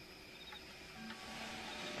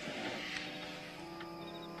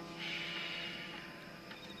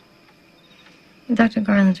 Dr.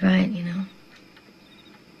 Garland's right, you know.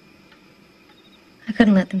 I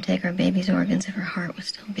couldn't let them take our baby's organs if her heart was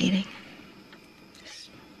still beating. Just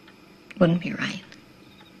wouldn't be right.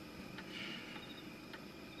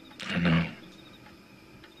 I know.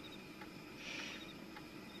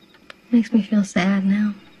 Makes me feel sad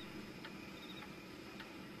now.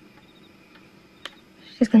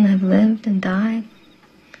 She's gonna have lived and died.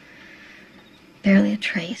 Barely a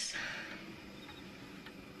trace.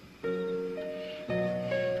 Did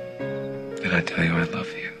I tell you I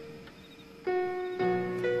love you?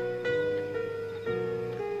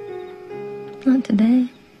 Not today.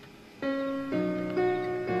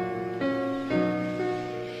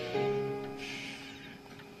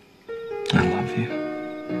 I love you.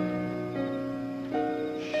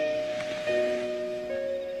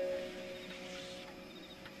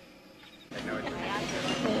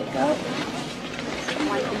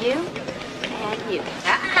 One for you and you.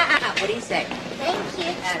 What do you say? Thank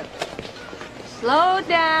you. Slow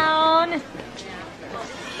down.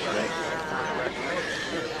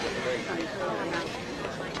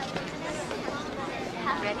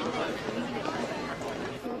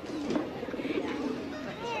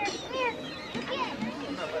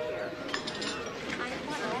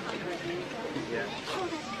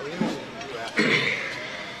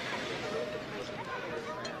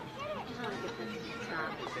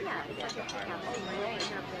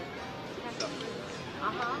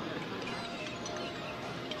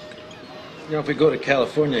 You know, if we go to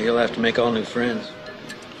California, he'll have to make all new friends.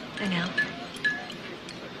 I know.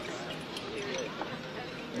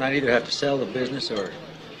 Might either have to sell the business or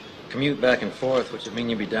commute back and forth, which would mean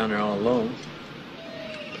you'd be down there all alone.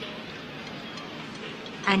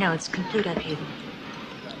 I know, it's complete upheaval.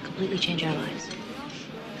 Completely change our lives.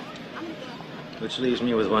 Which leaves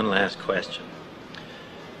me with one last question.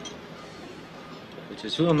 Which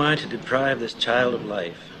is, who am I to deprive this child of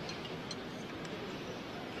life?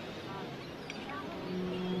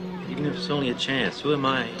 Even if it's only a chance, who am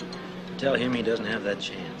I to tell him he doesn't have that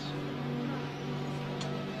chance?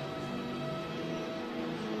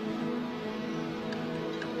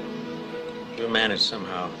 We'll manage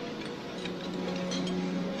somehow.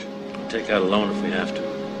 We'll take out a loan if we have to.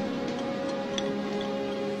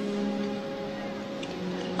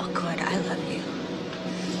 Oh, God, I love you.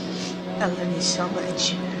 I love you so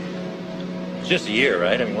much. It's just a year,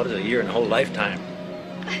 right? I mean, what is a year in a whole lifetime?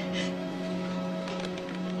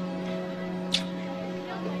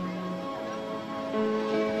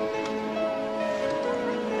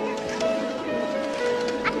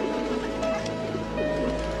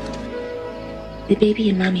 The baby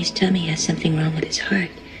in Mommy's tummy has something wrong with his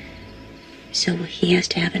heart. So he has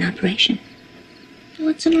to have an operation.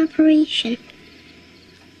 What's an operation?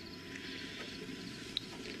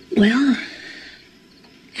 Well,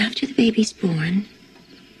 after the baby's born,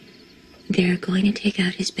 they're going to take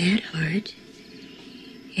out his bad heart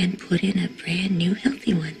and put in a brand new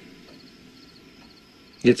healthy one.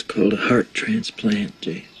 It's called a heart transplant,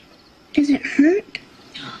 Jace. Does it hurt?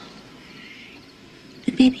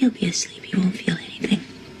 The baby will be asleep. He won't feel anything.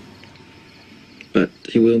 But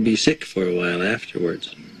he will be sick for a while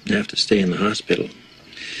afterwards. He'll have to stay in the hospital.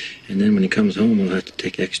 And then when he comes home, we'll have to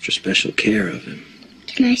take extra special care of him.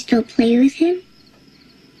 Can I still play with him?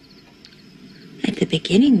 At the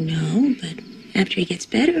beginning, no, but after he gets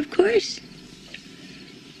better, of course.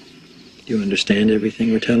 Do you understand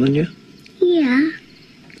everything we're telling you? Yeah.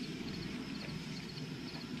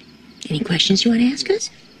 Any questions you want to ask us?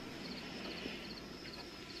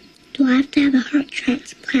 Do I have to have a heart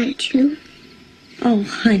transplant too? Oh,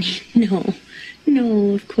 honey, no.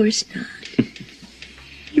 No, of course not.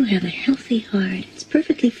 You have a healthy heart. It's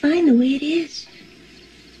perfectly fine the way it is.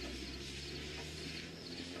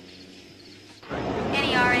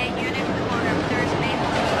 Any RA unit to the corner of Thursday.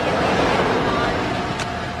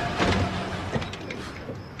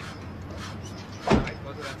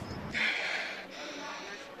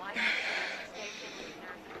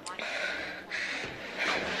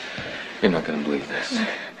 You're not going to believe this.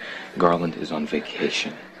 Garland is on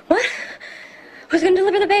vacation. What? Who's going to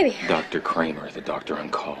deliver the baby? Dr. Kramer, the doctor on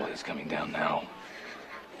call, he's coming down now.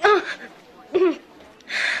 Oh.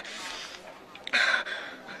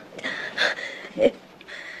 If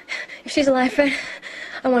she's alive, Fred,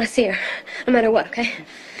 I want to see her, no matter what, okay?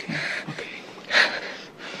 Okay.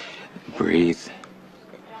 Breathe.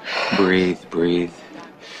 Breathe, breathe.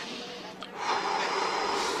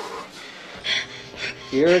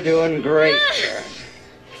 You're doing great, Karen.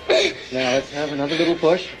 Now let's have another little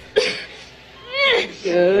push.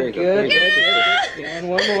 Good, good, good. And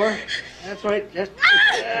one more. That's right. Just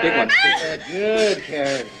Big one. Good,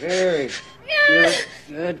 Karen. Very good.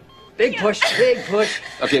 Good. Big push. Big push.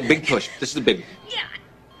 Okay, big push. This is the big.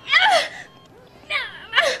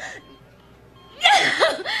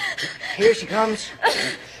 Here she comes.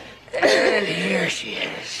 And here she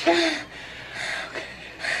is.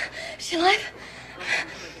 Is she alive?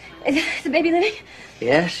 Is the baby living?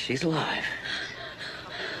 Yes, she's alive.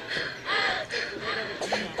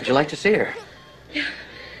 Would you like to see her? Yeah.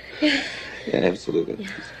 Yeah, absolutely.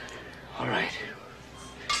 Yeah. All right.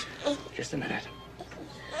 Just a minute.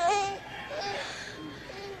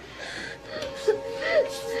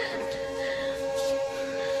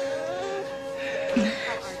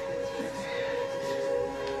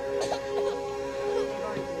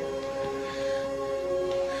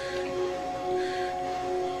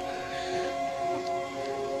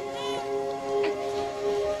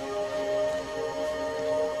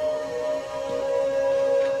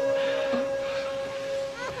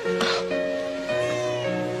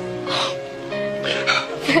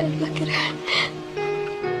 Fred, look at her.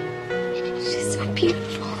 She's so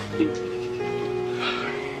beautiful.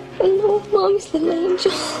 Hello, Mommy's little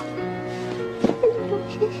angel.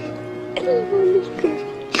 Hello, little girl.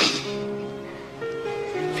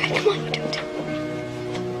 Fred, come on, you don't tell me.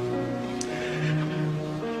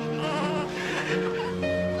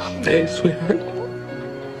 Hey, sweetheart.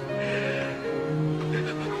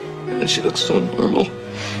 And she looks so normal.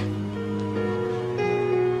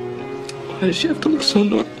 Why does she have to look so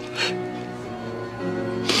normal?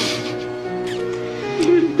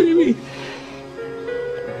 Little baby.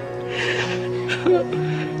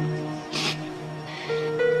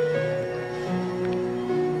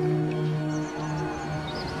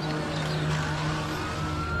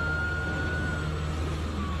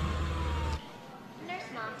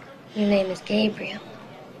 Your name is Gabriel.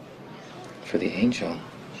 For the angel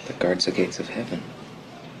that guards the gates of heaven.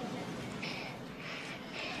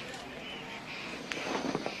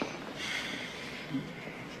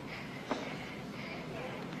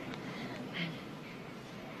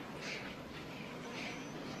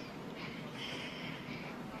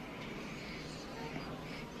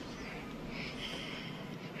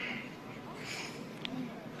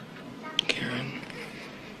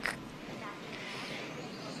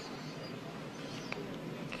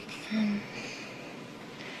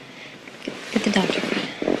 Get the doctor, Fred.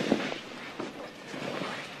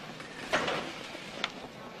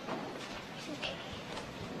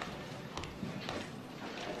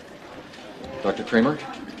 Dr. Kramer?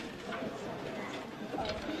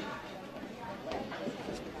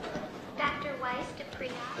 Dr. Weiss to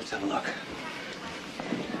pre-op. Let's have a look.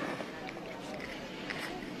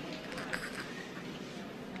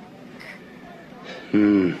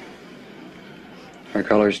 Her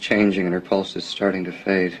color's changing and her pulse is starting to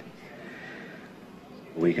fade.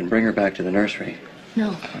 We can bring her back to the nursery.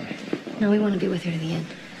 No. No, we want to be with her to the end.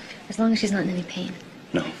 As long as she's not in any pain.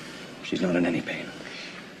 No, she's not in any pain.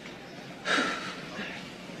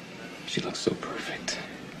 She looks so perfect.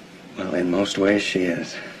 Well, in most ways, she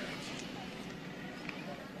is.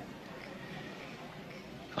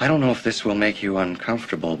 I don't know if this will make you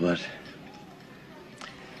uncomfortable, but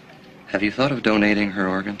have you thought of donating her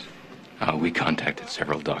organs? We contacted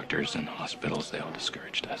several doctors and hospitals. They all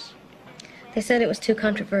discouraged us. They said it was too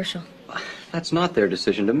controversial. That's not their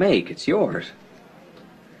decision to make. It's yours.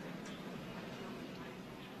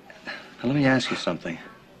 Now, let me ask you something.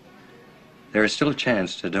 There is still a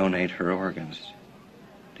chance to donate her organs.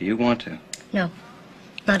 Do you want to? No.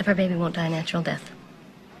 Not if our baby won't die a natural death.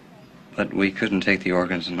 But we couldn't take the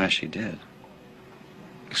organs unless she did.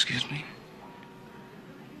 Excuse me?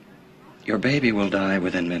 Your baby will die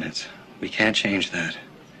within minutes. We can't change that.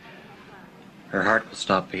 Her heart will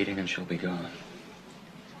stop beating and she'll be gone.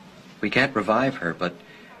 We can't revive her, but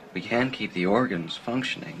we can keep the organs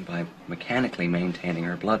functioning by mechanically maintaining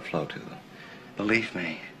her blood flow to them. Believe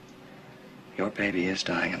me, your baby is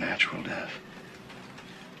dying a natural death.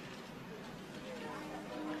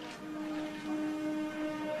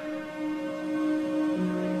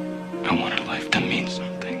 I want her life to mean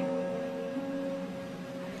something.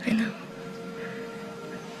 I know.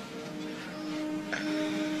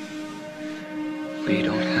 We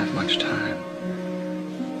don't have much time.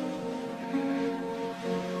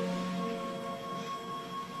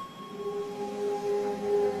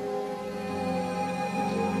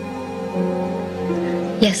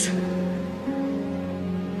 Yes.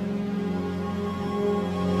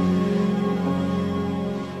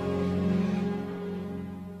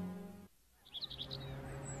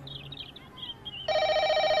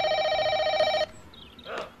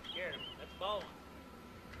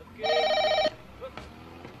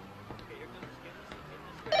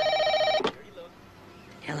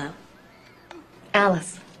 Hello?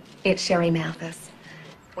 Alice, it's Sherry Mathis.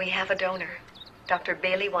 We have a donor. Dr.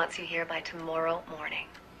 Bailey wants you here by tomorrow morning.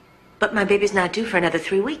 But my baby's not due for another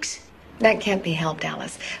 3 weeks. That can't be helped,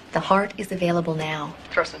 Alice. The heart is available now.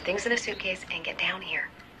 Throw some things in a suitcase and get down here.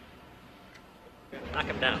 Knock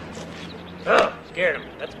him down. Oh, scared him.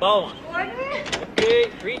 That's Baldwin.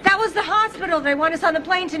 Okay, reach. That was the hospital. They want us on the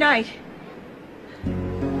plane tonight.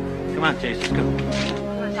 Come on, Chase, let's go.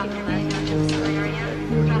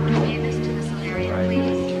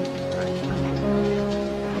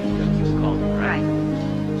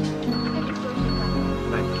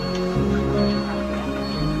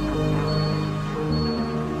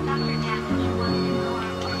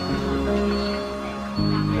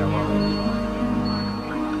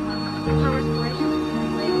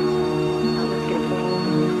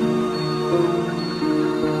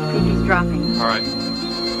 He's dropping. All right.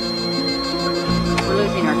 We're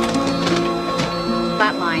losing her.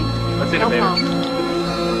 Flat line. Let's No innovate. pulse.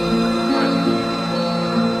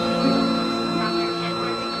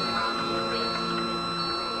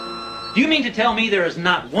 Do you mean to tell me there is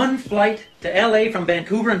not one flight to L.A. from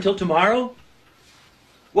Vancouver until tomorrow?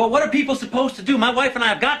 Well, what are people supposed to do? My wife and I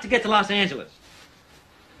have got to get to Los Angeles.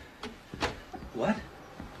 What?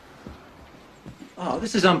 Oh,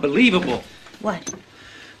 this is unbelievable. What?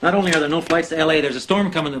 Not only are there no flights to L.A., there's a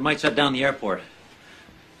storm coming that might shut down the airport.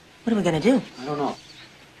 What are we going to do? I don't know.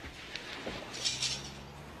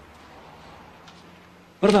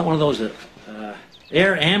 What about one of those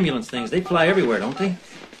air ambulance things? They fly everywhere, don't they?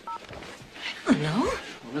 I don't know.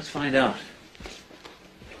 Well, let's find out.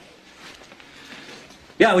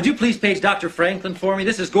 Yeah, would you please page Dr. Franklin for me?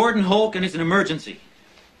 This is Gordon Holc, and it's an emergency.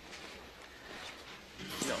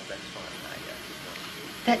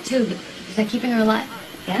 That tube, is that keeping her alive?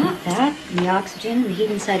 Yeah, that, and the oxygen, the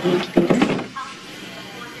heat inside the incubator.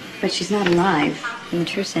 But she's not alive, in the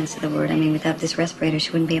true sense of the word. I mean, without this respirator,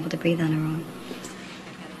 she wouldn't be able to breathe on her own.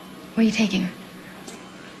 Where are you taking her?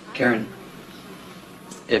 Karen,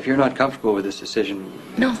 if you're not comfortable with this decision...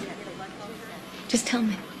 No. Just tell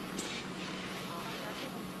me.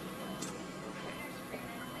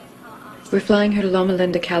 We're flying her to Loma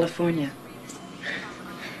Linda, California.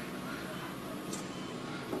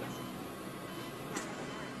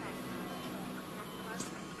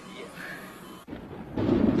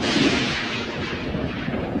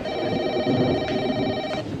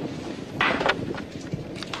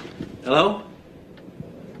 Hello?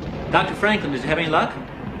 Dr. Franklin, did you have any luck?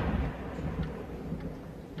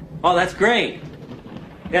 Oh, that's great.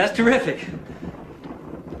 Yeah, that's terrific.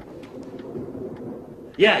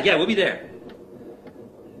 Yeah, we'll be there.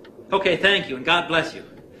 Okay, thank you, and God bless you.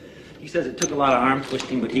 He says it took a lot of arm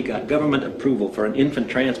twisting, but he got government approval for an infant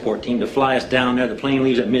transport team to fly us down there. The plane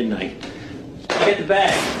leaves at midnight. Get the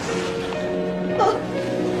bag.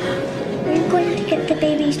 Are you going to get the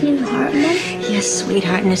baby's new heart, Mom? Yes,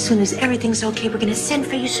 sweetheart, and as soon as everything's okay, we're going to send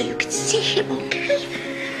for you so you can see him, okay?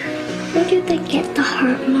 Where did they get the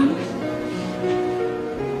heart, Mom?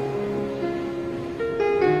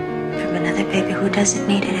 From another baby who doesn't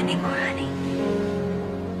need it anymore, honey.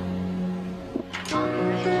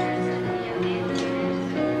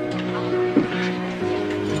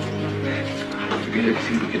 Forget it,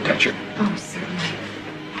 see if we can touch her. Oh, certainly.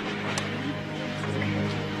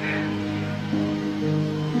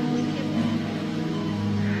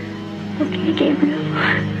 Okay, Gabriel.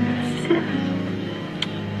 Sit. You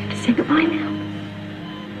have to say goodbye now.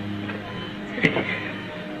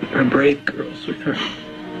 You're a brave girl, sweetheart.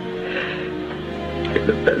 You're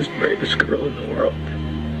the best, bravest girl in the world.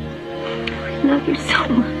 I love you so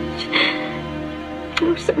much.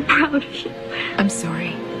 I'm so proud of you. I'm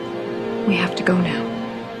sorry. We have to go now.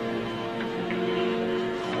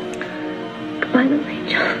 Goodbye, little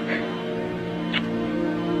angel.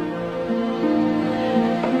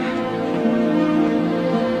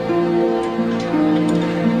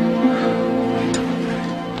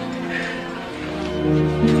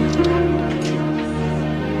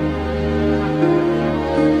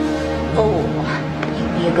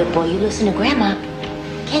 Be a good boy. You listen to Grandma.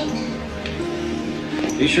 Okay?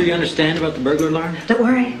 Are you sure you understand about the burglar alarm? Don't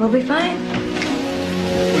worry. We'll be fine.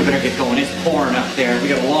 We better get going. It's pouring up there. We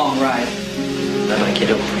got a long ride. Bye-bye,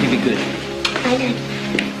 kiddo. You'll be good. Bye, Dad.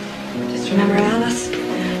 Just remember, Alice,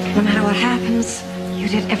 no matter what happens, you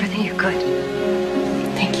did everything you could.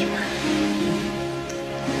 Thank you.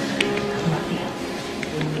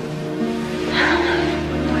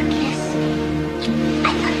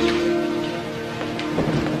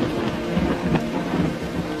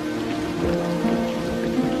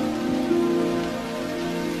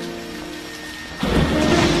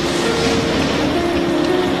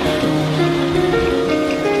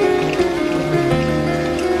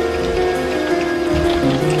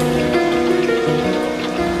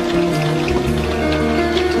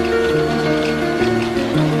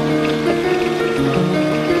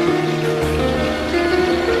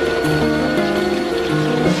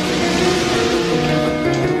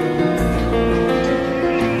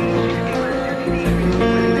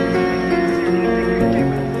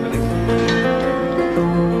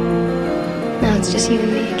 It's just you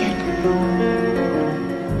and me again.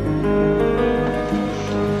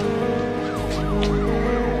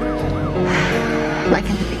 Like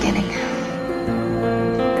in the beginning.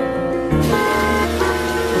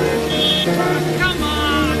 Come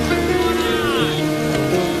on!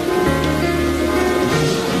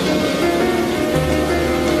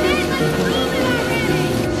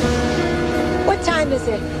 What time is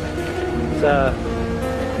it? It's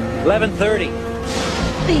 11:30.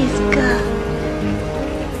 Please, God.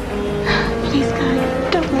 Please,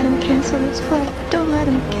 God, don't let him cancel his flight. Don't let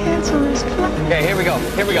him cancel his flight. Okay, here we go.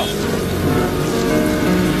 Here we go.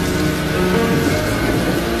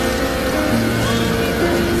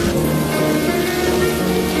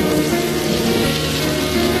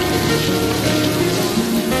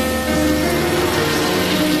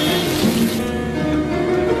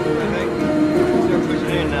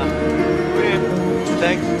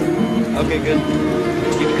 Thanks. Okay, good.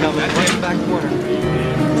 Keep coming. Right back corner.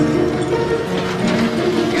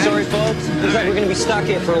 Sorry, folks. Looks like we're going to be stuck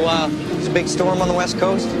here for a while. There's a big storm on the west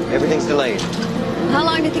coast. Everything's delayed. How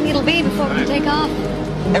long do you think it'll be before we can take off?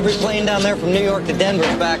 Every plane down there from New York to Denver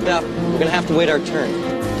is backed up. We're going to have to wait our turn.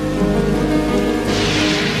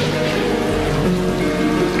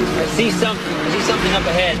 I see something up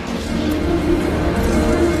ahead.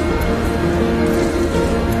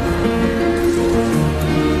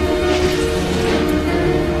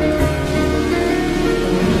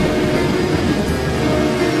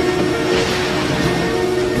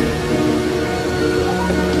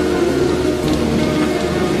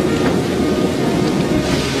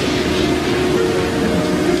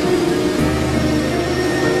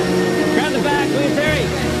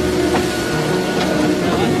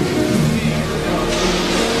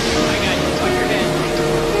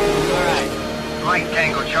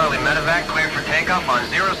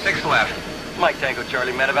 Mike Tango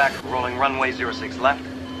Charlie medevac, rolling runway 06 left.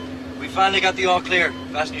 We finally got the all clear.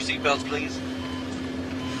 Fasten your seatbelts, please.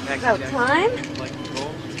 About time?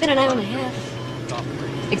 It's been an hour and a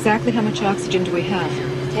half. Exactly how much oxygen do we have?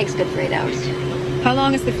 Tank's good for 8 hours. How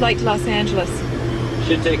long is the flight to Los Angeles?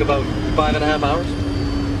 Should take about 5.5 hours.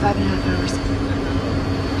 5.5 hours.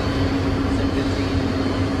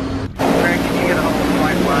 Craig, can you get a hold of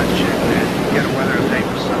Flight Watch and get a weather update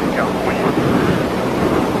for Southern California?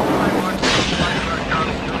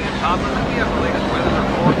 We have the latest weather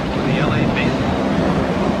report for the LA basin.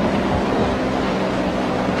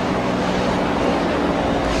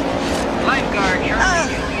 Lifeguard,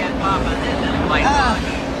 Juliet Papa, this is Flight Watch.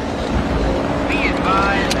 Be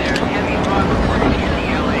advised, there's heavy fog reported in the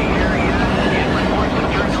LA area, and reports of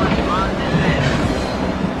turbulence on this end.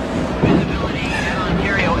 Visibility at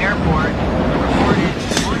Ontario Airport reported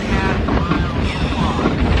 1/2 mile in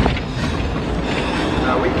fog.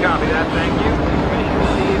 We copy that, thank you. Mission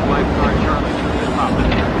received, Lifeguard Charlie, Juliet Papa.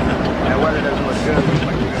 That weather doesn't look good. Looks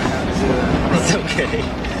like you're going to have to do that. It's okay.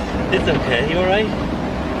 It's okay. You all right?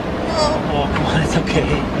 Oh, come on. It's okay.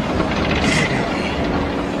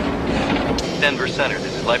 Denver Center,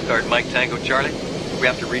 this is Lifeguard Mike Tango Charlie. We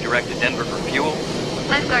have to redirect to Denver for fuel.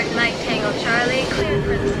 Lifeguard Mike Tango Charlie, cleared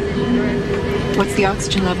for the position directed. What's the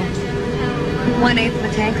oxygen level? 1/8 of the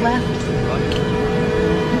tank left.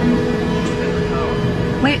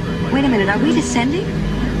 Wait a minute. Are we descending?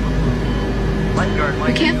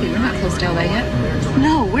 We can't be. We're not close to LA yet.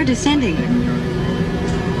 No, we're descending.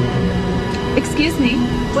 Excuse me.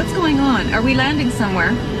 What's going on? Are we landing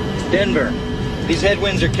somewhere? Denver. These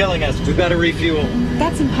headwinds are killing us. We've got to refuel.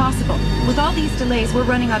 That's impossible. With all these delays, we're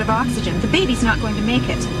running out of oxygen. The baby's not going to make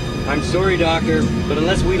it. I'm sorry, Doctor, but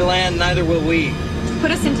unless we land, neither will we. Put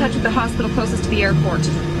us in touch with the hospital closest to the airport.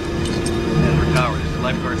 Denver Tower, this is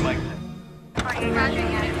Lifeguard Mike. Roger,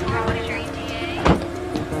 unit 4, what is your ETA?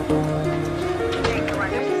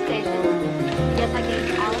 There's the station. Yes, I gave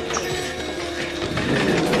you all of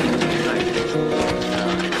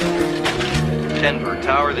it. Denver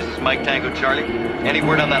Tower, this is Mike Tango Charlie. Any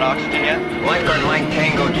word on that oxygen yet? Lifeguard Mike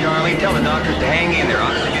Tango Charlie, tell the doctors to hang in there.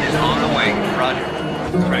 Oxygen is on the way. Roger.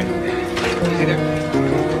 Right. Easy there.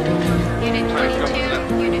 Unit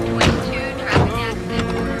 22, Unit 22, traffic accident,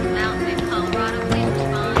 Border Mountain in Colorado, please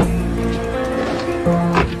respond.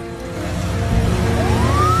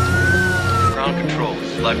 Ground control, this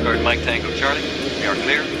is Lifeguard Mike Tango Charlie. We are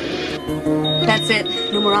clear. That's it.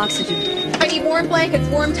 No more oxygen. I need warm blankets,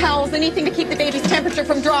 warm towels, anything to keep the baby's temperature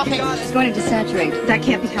from dropping. It's going to desaturate. That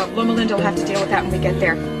can't be helped. Loma Linda will have to deal with that when we get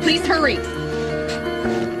there. Please hurry.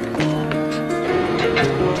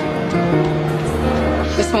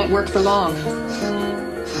 This won't work for long.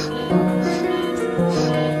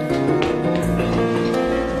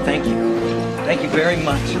 Thank you. Thank you very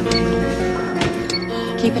much.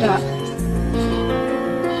 Keep it up.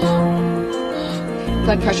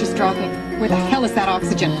 Blood pressure's dropping. Where the hell is that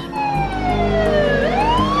oxygen?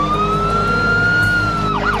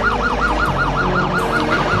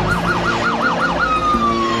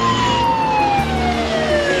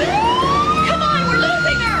 Come on, we're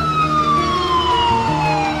losing her!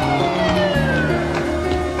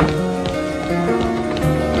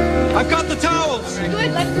 I've got the towels!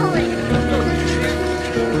 Good, let's hurry.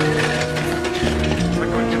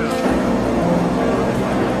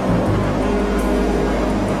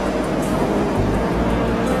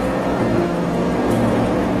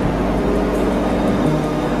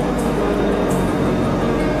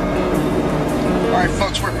 All right,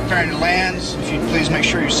 folks, we're preparing to land. If you'd please make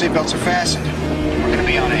sure your seatbelts are fastened. We're going to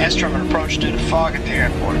be on an S-terminal approach due to fog at the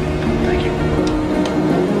airport. Thank you.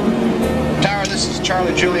 Tower, this is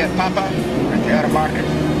Charlie Juliet Papa. We're at the outer market.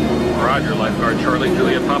 Roger, Lifeguard Charlie,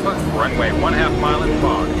 Juliet Papa. Runway 1/2 mile in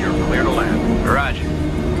fog. You're clear to land. Roger.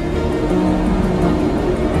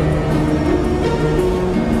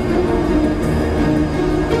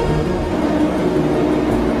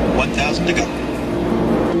 $1,000 to go.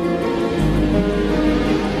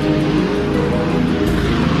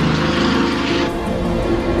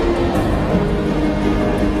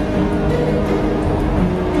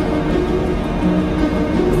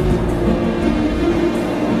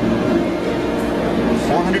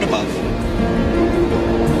 Above.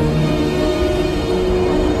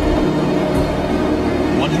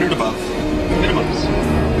 $100 above. Minimums.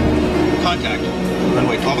 Contact.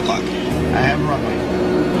 Runway 12 o'clock. I have a runway.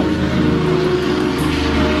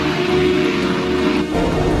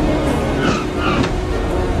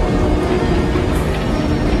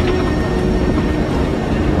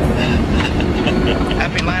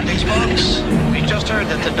 Happy landings, folks. We just heard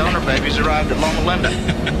that the donor babies arrived at Loma Linda.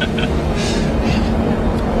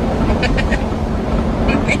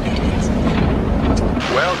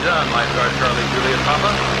 done, Lifeguard Charlie Juliet Papa.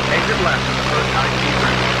 Exit left at the first high-speed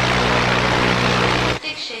bridge.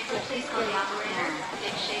 Dick Schaefer, please call the operator.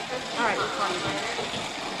 Dick Schaefer. All right, we'll call you later.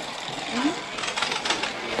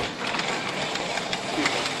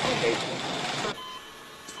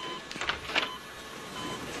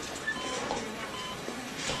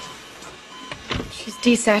 She's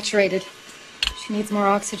desaturated. She needs more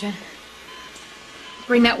oxygen.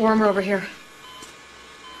 Bring that warmer over here.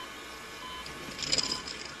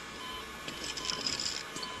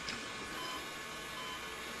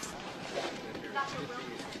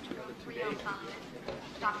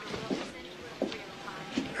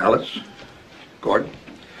 Alice? Gordon?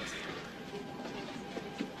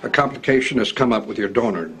 A complication has come up with your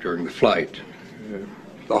donor during the flight.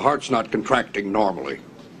 The heart's not contracting normally.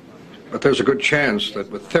 But there's a good chance that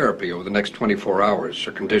with therapy over the next 24 hours,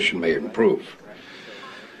 her condition may improve.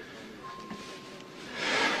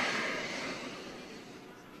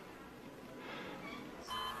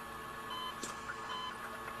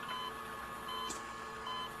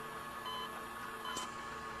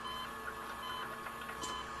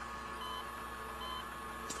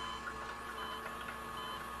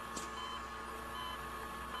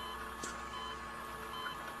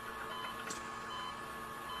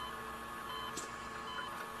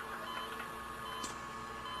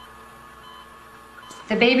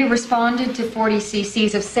 The baby responded to 40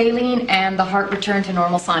 cc's of saline, and the heart returned to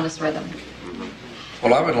normal sinus rhythm.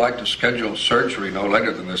 Well, I would like to schedule surgery no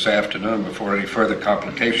later than this afternoon before any further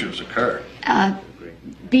complications occur.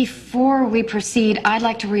 Before we proceed, I'd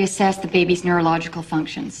like to reassess the baby's neurological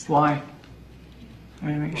functions. Why? I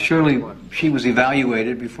mean, surely she was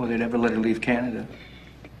evaluated before they'd ever let her leave Canada.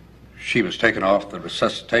 She was taken off the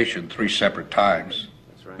resuscitation 3 separate times.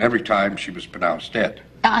 Every time she was pronounced dead.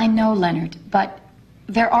 I know, Leonard, but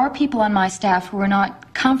there are people on my staff who are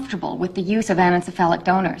not comfortable with the use of anencephalic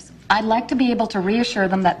donors. I'd like to be able to reassure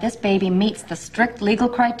them that this baby meets the strict legal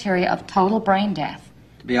criteria of total brain death.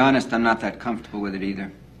 To be honest, I'm not that comfortable with it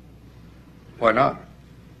either. Why not?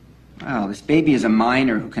 Well, this baby is a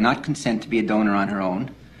minor who cannot consent to be a donor on her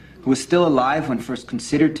own, who was still alive when first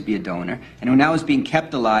considered to be a donor, and who now is being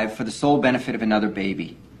kept alive for the sole benefit of another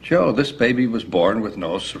baby. Joe, this baby was born with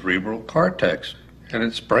no cerebral cortex, and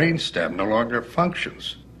its brainstem no longer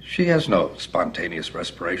functions. She has no spontaneous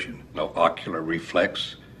respiration, no ocular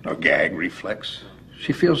reflex, no gag reflex.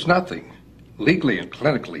 She feels nothing. Legally and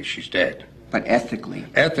clinically, she's dead. But ethically?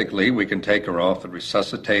 Ethically, we can take her off the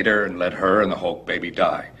resuscitator and let her and the Holc baby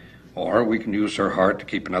die. Or we can use her heart to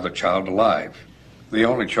keep another child alive. The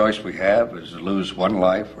only choice we have is to lose one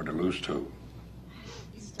life or to lose 2.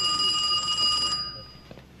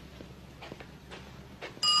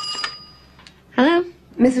 Hello,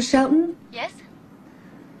 Mrs. Shelton? Yes?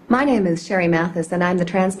 My name is Sherry Mathis, and I'm the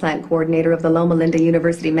transplant coordinator of the Loma Linda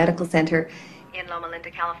University Medical Center in Loma Linda,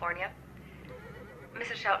 California.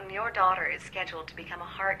 Mrs. Shelton, your daughter is scheduled to become a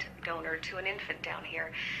heart donor to an infant down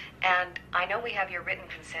here, and I know we have your written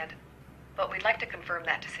consent, but we'd like to confirm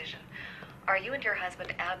that decision. Are you and your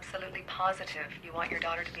husband absolutely positive you want your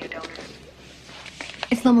daughter to be a donor?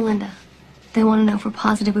 It's Loma Linda. They want to know if we're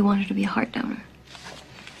positive we want her to be a heart donor.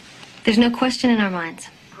 There's no question in our minds.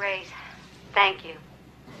 Great. Thank you.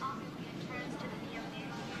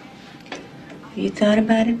 Have you thought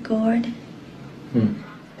about it, Gord?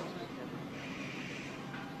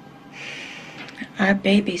 Our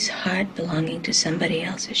baby's heart belonging to somebody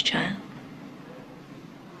else's child.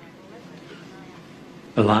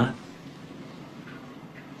 A lot?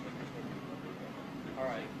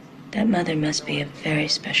 That mother must be a very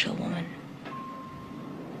special woman.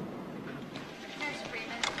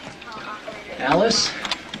 Alice?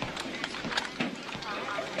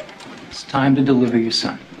 It's time to deliver your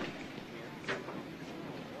son.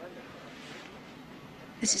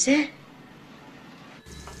 This is it?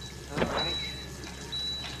 All right.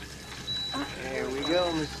 There we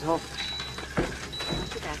go, Mrs. Holc.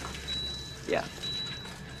 Yeah.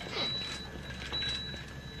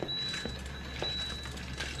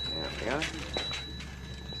 There we are.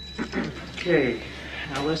 Okay,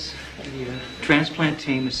 Alice, the transplant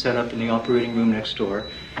team is set up in the operating room next door.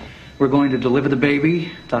 We're going to deliver the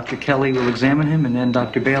baby. Dr. Kelly will examine him, and then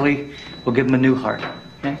Dr. Bailey will give him a new heart.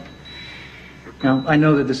 Okay? Now, I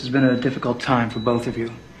know that this has been a difficult time for both of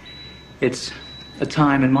you. It's a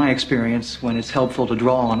time, in my experience, when it's helpful to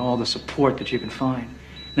draw on all the support that you can find.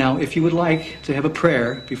 Now, if you would like to have a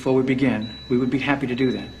prayer before we begin, we would be happy to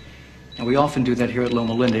do that. And we often do that here at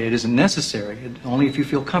Loma Linda. It isn't necessary, only if you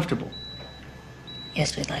feel comfortable.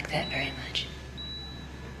 Yes, we'd like that very much.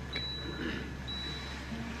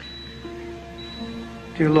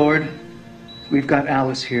 Dear Lord, We've got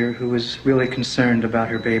Alice here who is really concerned about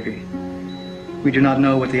her baby. We do not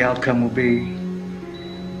know what the outcome will be.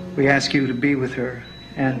 We ask you to be with her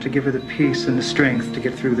and to give her the peace and the strength to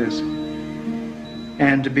get through this.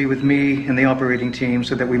 And to be with me and the operating team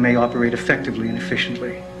so that we may operate effectively and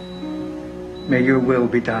efficiently. May your will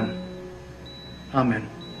be done. Amen.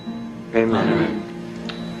 Amen.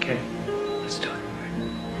 Okay, let's do it.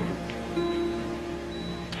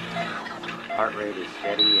 Heart rate is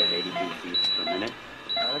steady at 82 beats per minute.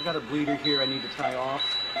 I've got a bleeder here I need to tie off.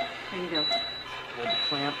 Here you go. Hold the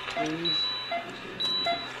clamp, please.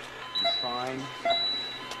 It's fine.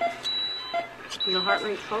 Your heart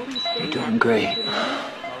rate's holding steady. You're doing great.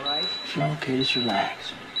 All right. Feel okay, just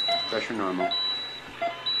relax. Pressure normal.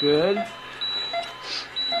 Good.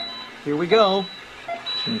 Here we go.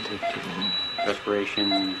 Shouldn't take too long.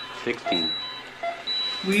 Respiration 16.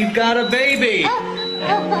 We've got a baby!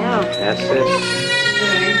 That's it.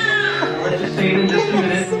 I'll let you see it in just a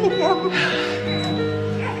minute.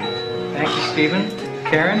 Thank you, Stephen.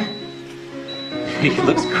 Karen? He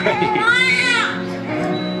looks great.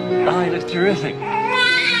 Oh, he looks terrific.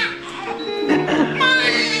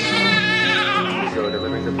 So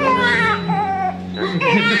delivery the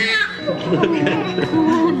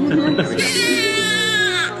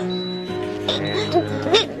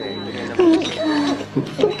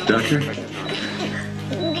Doctor?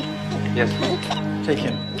 Yes. Take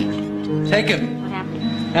him. Take him. What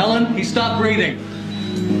happened? Ellen, he stopped breathing.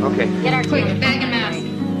 Okay. Get our quick bag and mask.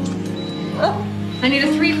 I need a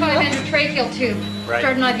 3/5 endotracheal tube. Right.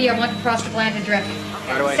 Start an IV. I want prostaglandin drip.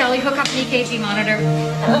 Right away. Sally, hook up an EKG monitor.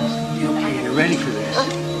 Okay, you're ready for this.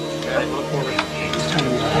 Got it. Look forward. Just try to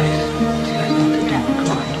relax. Come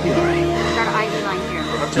on, you'll be all right. Start an IV line here.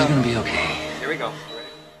 It's gonna be okay. Here we go.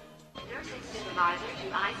 Nursing supervisor to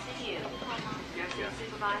ICU. Nursing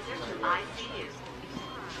supervisor to ICU.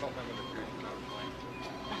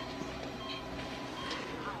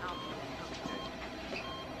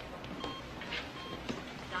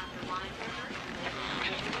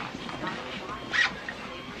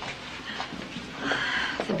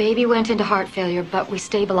 The baby went into heart failure, but we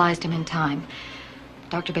stabilized him in time.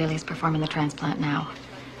 Dr. Bailey is performing the transplant now.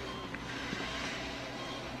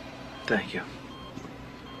 Thank you.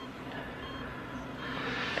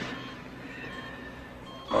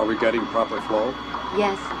 Are we getting proper flow?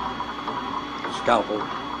 Yes. Scalpel.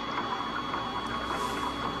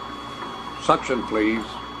 Suction, please.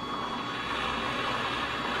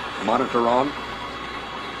 Monitor on.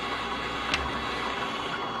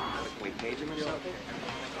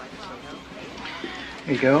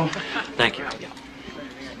 Here you go. Thank you.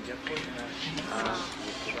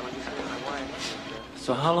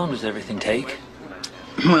 So how long does everything take?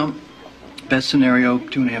 Well, best scenario,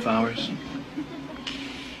 2.5 hours.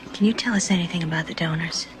 Can you tell us anything about the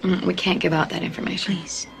donors? We can't give out that information.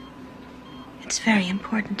 Please. It's very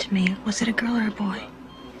important to me. Was it a girl or a boy?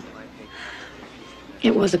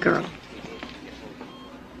 It was a girl.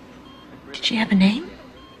 Did she have a name?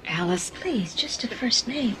 Alice. Please, just a first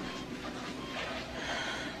name.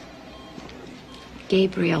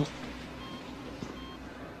 Gabriel.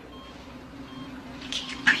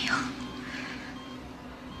 Gabriel.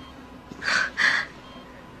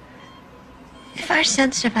 If our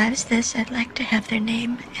son survives this, I'd like to have their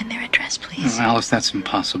name and their address, please. Oh, Alice, that's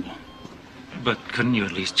impossible. But couldn't you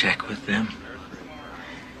at least check with them?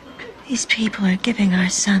 These people are giving our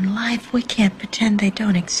son life. We can't pretend they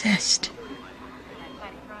don't exist.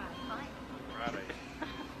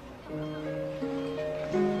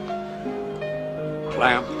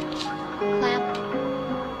 Clamp. Clamp.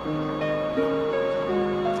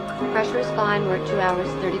 Pressure is fine. We're at 2 hours,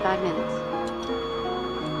 35 minutes.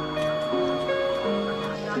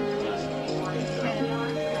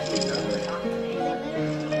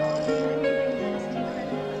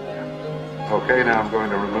 Okay, now I'm going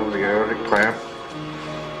to remove the aortic clamp.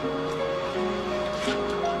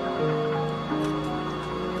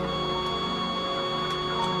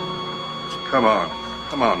 Come on.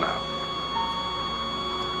 Come on now.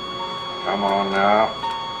 Come on now.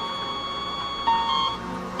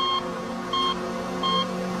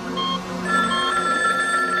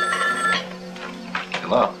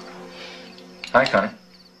 Hello. Hi, Connie.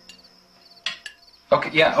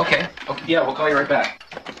 Okay, yeah, okay. Okay, yeah, we'll call you right back.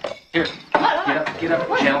 Here, get up.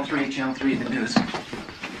 Channel 3, the news.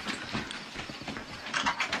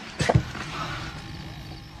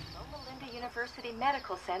 University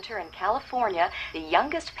Medical Center in California, the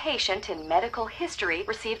youngest patient in medical history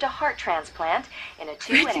received a heart transplant in a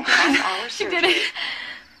 2.5-hour surgery. She did it.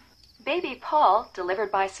 Baby Paul,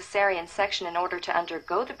 delivered by cesarean section in order to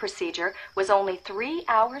undergo the procedure, was only 3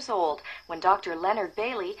 hours old when Dr. Leonard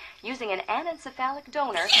Bailey, using an anencephalic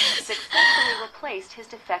donor, successfully replaced his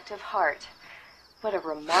defective heart. What a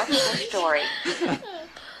remarkable story.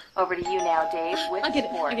 Over to you now, Dave, with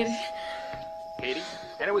sports. Katie,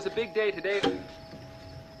 and it was a big day today.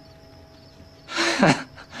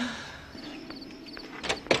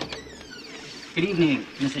 Good evening,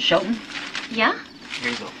 Mrs. Shelton. Yeah?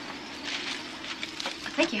 Here you go.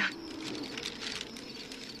 Thank you.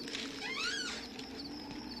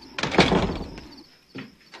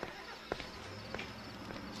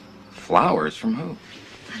 Flowers from who?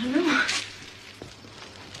 I don't know.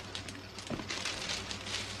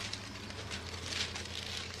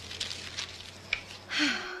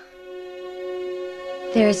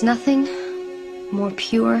 There is nothing more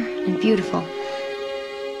pure and beautiful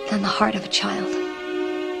than the heart of a child.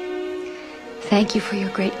 Thank you for your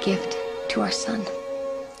great gift to our son.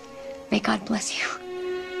 May God bless you.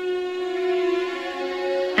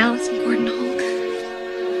 Alice and Gordon Holc.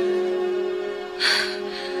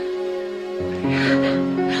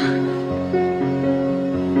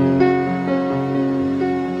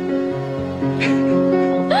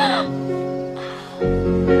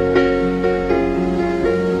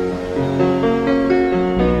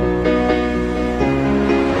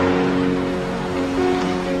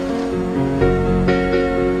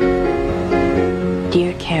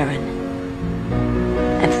 Dear Karen,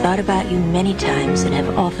 I've thought about you many times and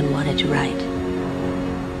have often wanted to write.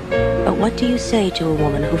 But what do you say to a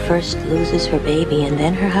woman who first loses her baby and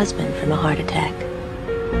then her husband from a heart attack?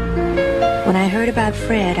 When I heard about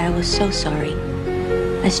Fred, I was so sorry.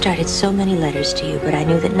 I started so many letters to you, but I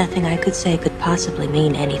knew that nothing I could say could possibly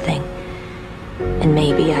mean anything. And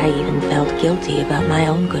maybe I even felt guilty about my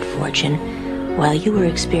own good fortune while you were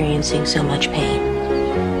experiencing so much pain.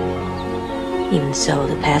 Even so,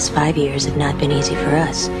 the past 5 years have not been easy for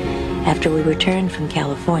us. After we returned from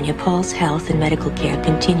California, Paul's health and medical care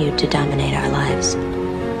continued to dominate our lives.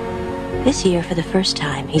 This year, for the first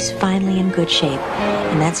time, he's finally in good shape,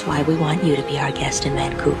 and that's why we want you to be our guest in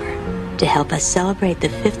Vancouver, to help us celebrate the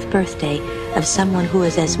 5th birthday of someone who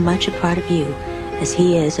is as much a part of you as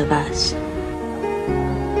he is of us.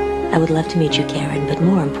 I would love to meet you, Karen, but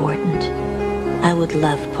more important, I would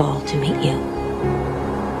love Paul to meet you.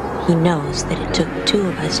 He knows that it took 2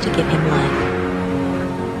 of us to give him life,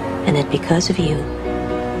 and that because of you,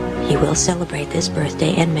 he will celebrate this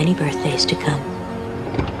birthday and many birthdays to come.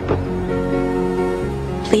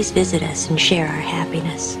 Please visit us and share our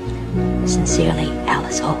happiness. Sincerely,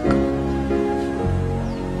 Alice Holc.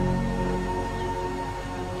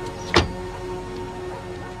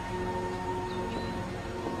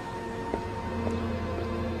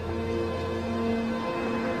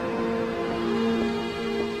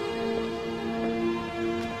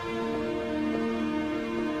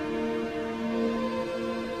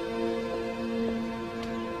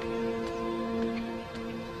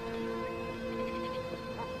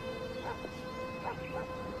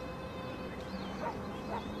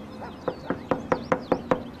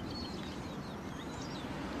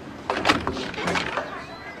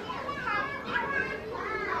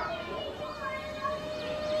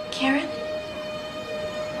 Karen?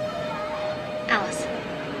 Alice.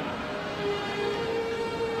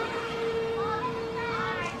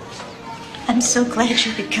 I'm so glad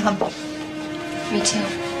you could come. Me too.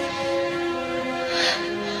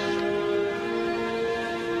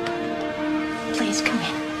 Please come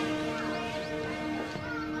in.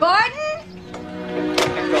 Gordon?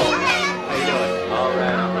 How you doing? All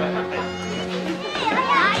right.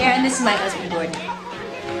 Karen, this is my husband, Gordon.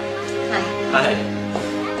 Hi.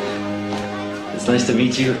 It's nice to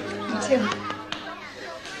meet you. Me too.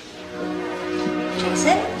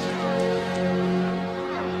 Jason?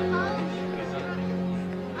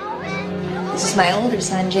 This is my older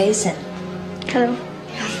son, Jason. Hello.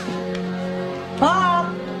 Paul!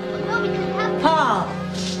 Paul!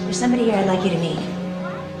 There's somebody here I'd like you to meet.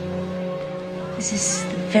 This is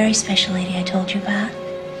the very special lady I told you about.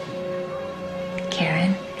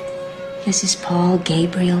 Karen, this is Paul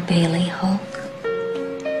Gabriel Bailey Holc.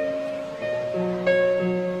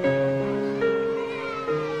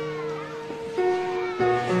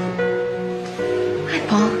 Hi,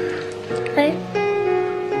 Paul.